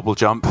other double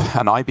jump,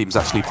 and I-beam's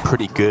actually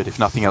pretty good, if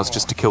nothing else,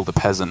 just to kill the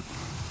peasant.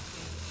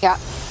 Yeah,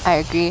 I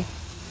agree.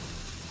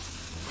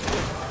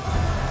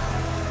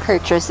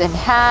 Kurtrus in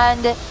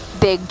hand,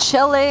 big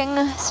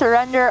chilling.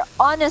 Surrender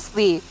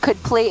honestly could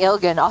play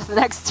Il'gynoth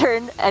next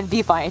turn and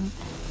be fine.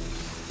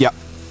 Yep,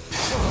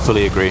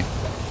 fully agree.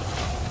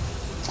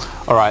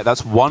 All right,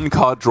 that's one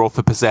card draw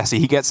for Posesi.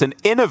 He gets an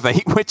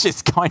Innovate, which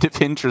is kind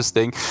of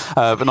interesting,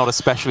 but not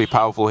especially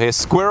powerful here.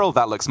 Squirrel,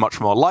 that looks much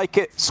more like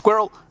it.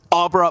 Squirrel,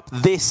 Arbor Up,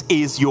 this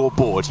is your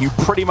board. You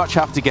pretty much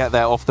have to get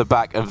there off the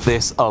back of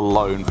this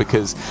alone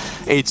because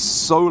it's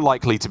so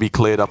likely to be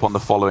cleared up on the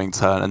following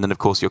turn. And then, of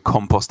course, your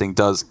composting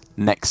does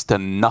next to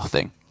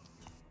nothing.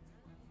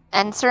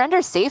 And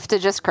Surrender's safe to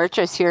just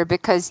Kurtrus here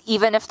because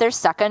even if there's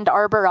second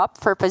Arbor Up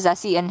for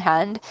Posesi in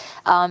hand,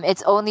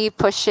 it's only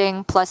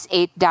pushing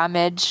 +8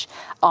 damage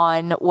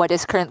on what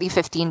is currently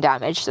 15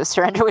 damage. So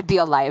Surrender would be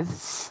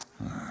alive.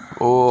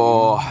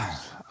 Oh,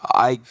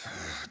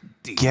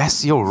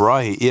 guess you're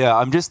right. Yeah,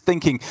 I'm just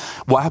thinking,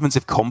 what happens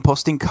if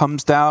composting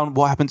comes down?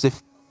 What happens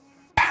if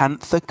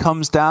Panther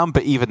comes down?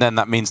 But even then,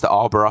 that means the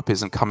Arbor Up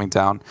isn't coming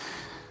down.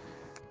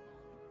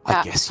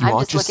 I guess you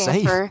are just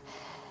safe. For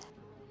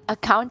a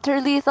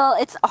counter lethal.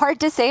 It's hard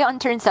to say on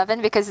turn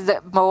 7 because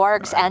the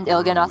Moargs and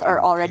Il'gynoth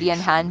are already in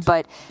hand.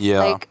 But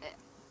like,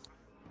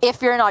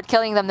 if you're not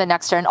killing them the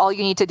next turn, all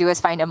you need to do is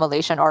find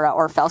Immolation Aura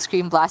or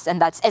Fellscream Blast, and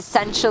that's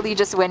essentially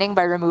just winning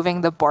by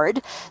removing the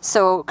board.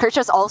 So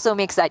Kerchus also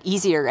makes that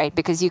easier, right?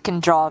 Because you can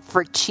draw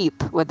for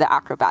cheap with the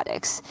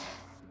Acrobatics.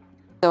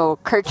 So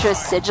Kerchus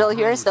Sigil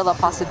here is still a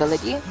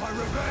possibility.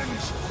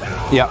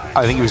 Yeah,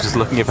 I think he was just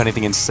looking if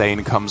anything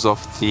insane comes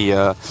off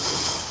the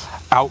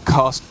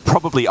Outcast.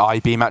 Probably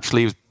I-Beam,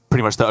 actually, was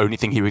pretty much the only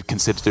thing he would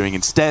consider doing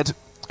instead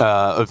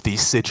of the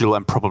Sigil,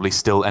 and probably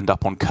still end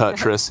up on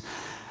Kerchus.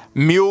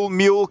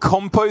 Mule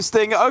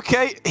composting.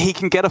 Okay, he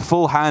can get a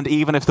full hand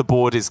even if the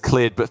board is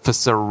cleared, but for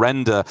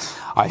Surrender,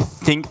 I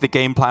think the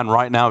game plan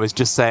right now is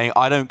just saying,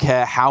 I don't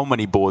care how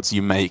many boards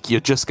you make, you're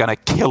just going to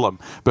kill them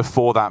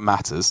before that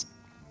matters.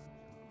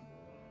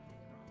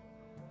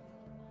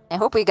 I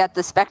hope we get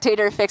the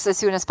Spectator fix as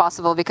soon as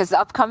possible, because the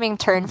upcoming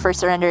turn for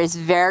Surrender is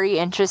very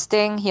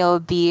interesting. He'll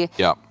be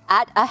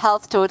at a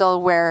health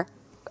total where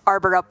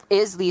Arbor Up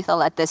is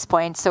lethal at this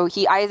point, so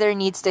he either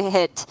needs to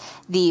hit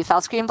the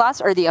Fellscream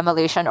Blast or the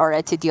Immolation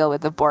Aura to deal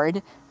with the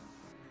board.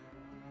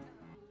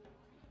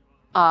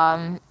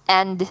 And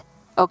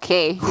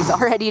okay, he's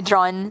already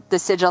drawn the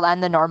Sigil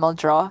and the normal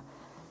draw.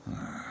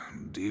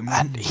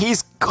 And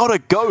he's got to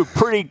go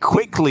pretty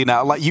quickly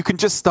now. Like, you can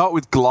just start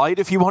with Glide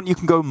if you want. You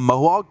can go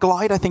Moarg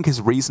Glide, I think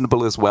is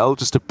reasonable as well,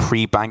 just to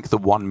pre-bank the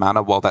 1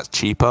 mana while that's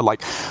cheaper.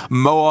 Like,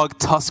 Moarg,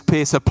 Tusk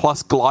Piercer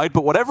plus Glide,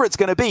 but whatever it's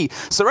going to be,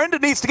 Surrender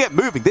needs to get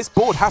moving. This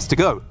board has to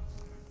go.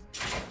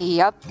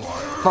 Yep.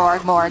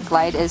 Moarg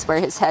Glide is where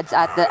his head's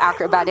at. The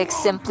Acrobatics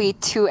simply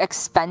too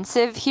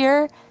expensive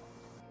here.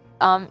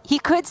 He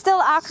could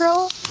still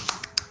Acro.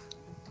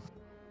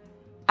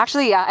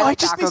 Actually, yeah, I like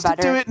the Acro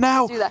better. To do it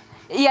now. Let's do that.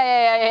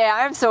 Yeah.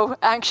 I'm so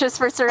anxious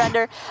for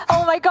Surrender.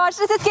 Oh my gosh,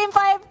 this is game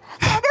 5.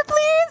 Surrender,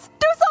 please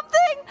do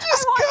something.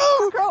 Just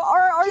go. Acro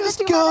or just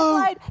the 2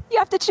 Glide. You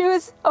have to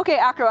choose. Okay,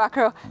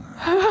 Acro.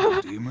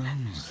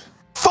 Demons.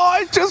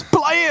 Fine, just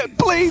play it,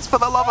 please, for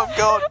the love of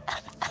God.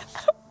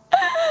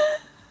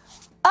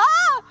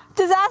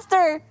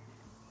 Disaster.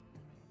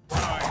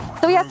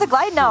 So he has to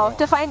Glide now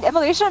to find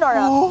Immolation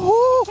Aura.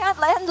 It can't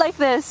end like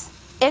this.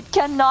 It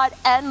cannot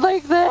end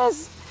like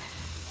this.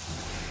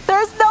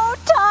 There's no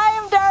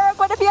time, Derek.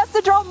 What if he has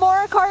to draw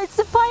more cards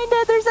to find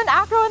it? There's an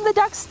Acro in the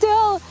deck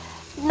still.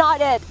 Not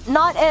it.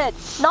 Not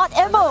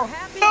Immo.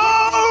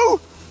 No!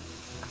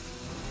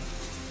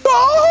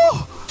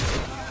 Oh!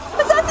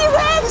 Posesi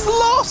wins! He's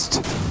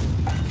lost!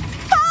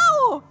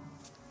 How?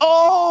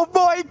 Oh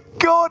my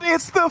God,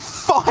 it's the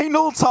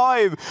final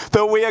time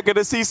that we are going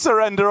to see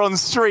Surrender on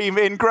stream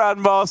in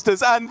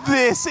Grandmasters, and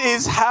this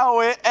is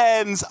how it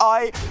ends.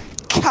 I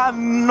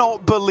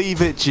cannot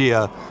believe it,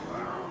 Gia.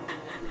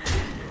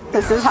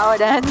 This is how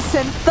it ends,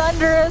 and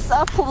thunderous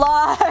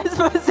applause.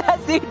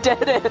 Posesi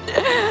did it.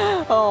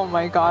 Oh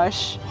my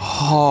gosh.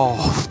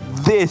 Oh,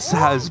 this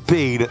has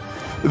been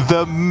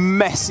the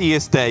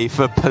messiest day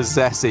for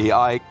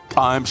Posesi.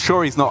 I'm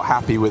sure he's not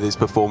happy with his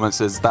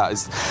performances. That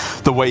is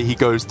the way he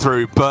goes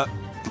through, but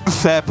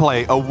fair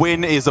play. A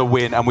win is a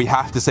win, and we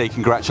have to say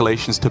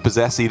congratulations to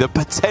Posesi. The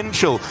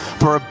potential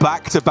for a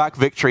back-to-back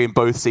victory in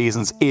both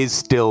seasons is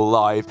still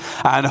live,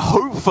 and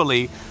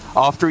hopefully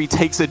after he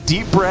takes a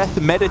deep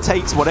breath,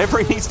 meditates, whatever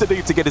he needs to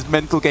do to get his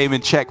mental game in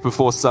check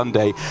before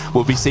Sunday,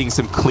 we'll be seeing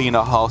some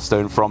cleaner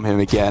Hearthstone from him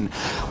again.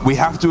 We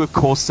have to, of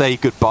course, say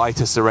goodbye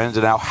to Surrender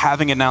now.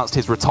 Having announced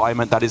his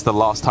retirement, that is the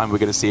last time we're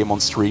going to see him on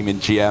stream in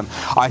GM.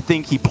 I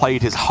think he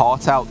played his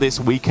heart out this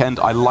weekend.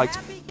 I liked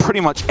pretty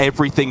much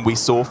everything we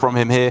saw from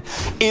him here.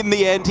 In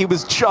the end, he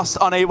was just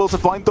unable to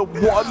find the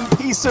one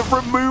piece of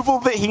removal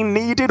that he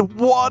needed,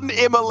 one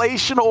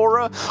Immolation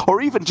Aura,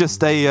 or even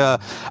just a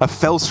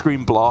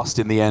Fellscream Blast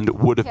in the end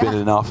would have been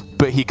enough,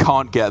 but he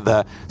can't get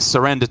there.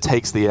 Surrender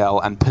takes the L,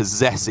 and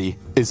Posesi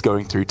is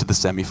going through to the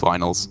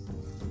semifinals.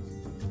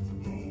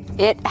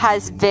 It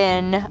has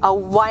been a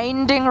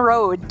winding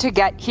road to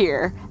get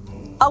here.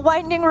 A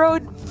winding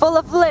road full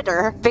of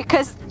litter,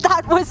 because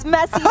that was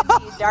messy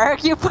indeed,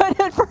 Derek. You put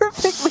it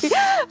perfectly.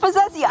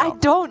 Posesi, I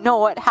don't know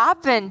what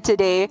happened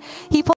today. He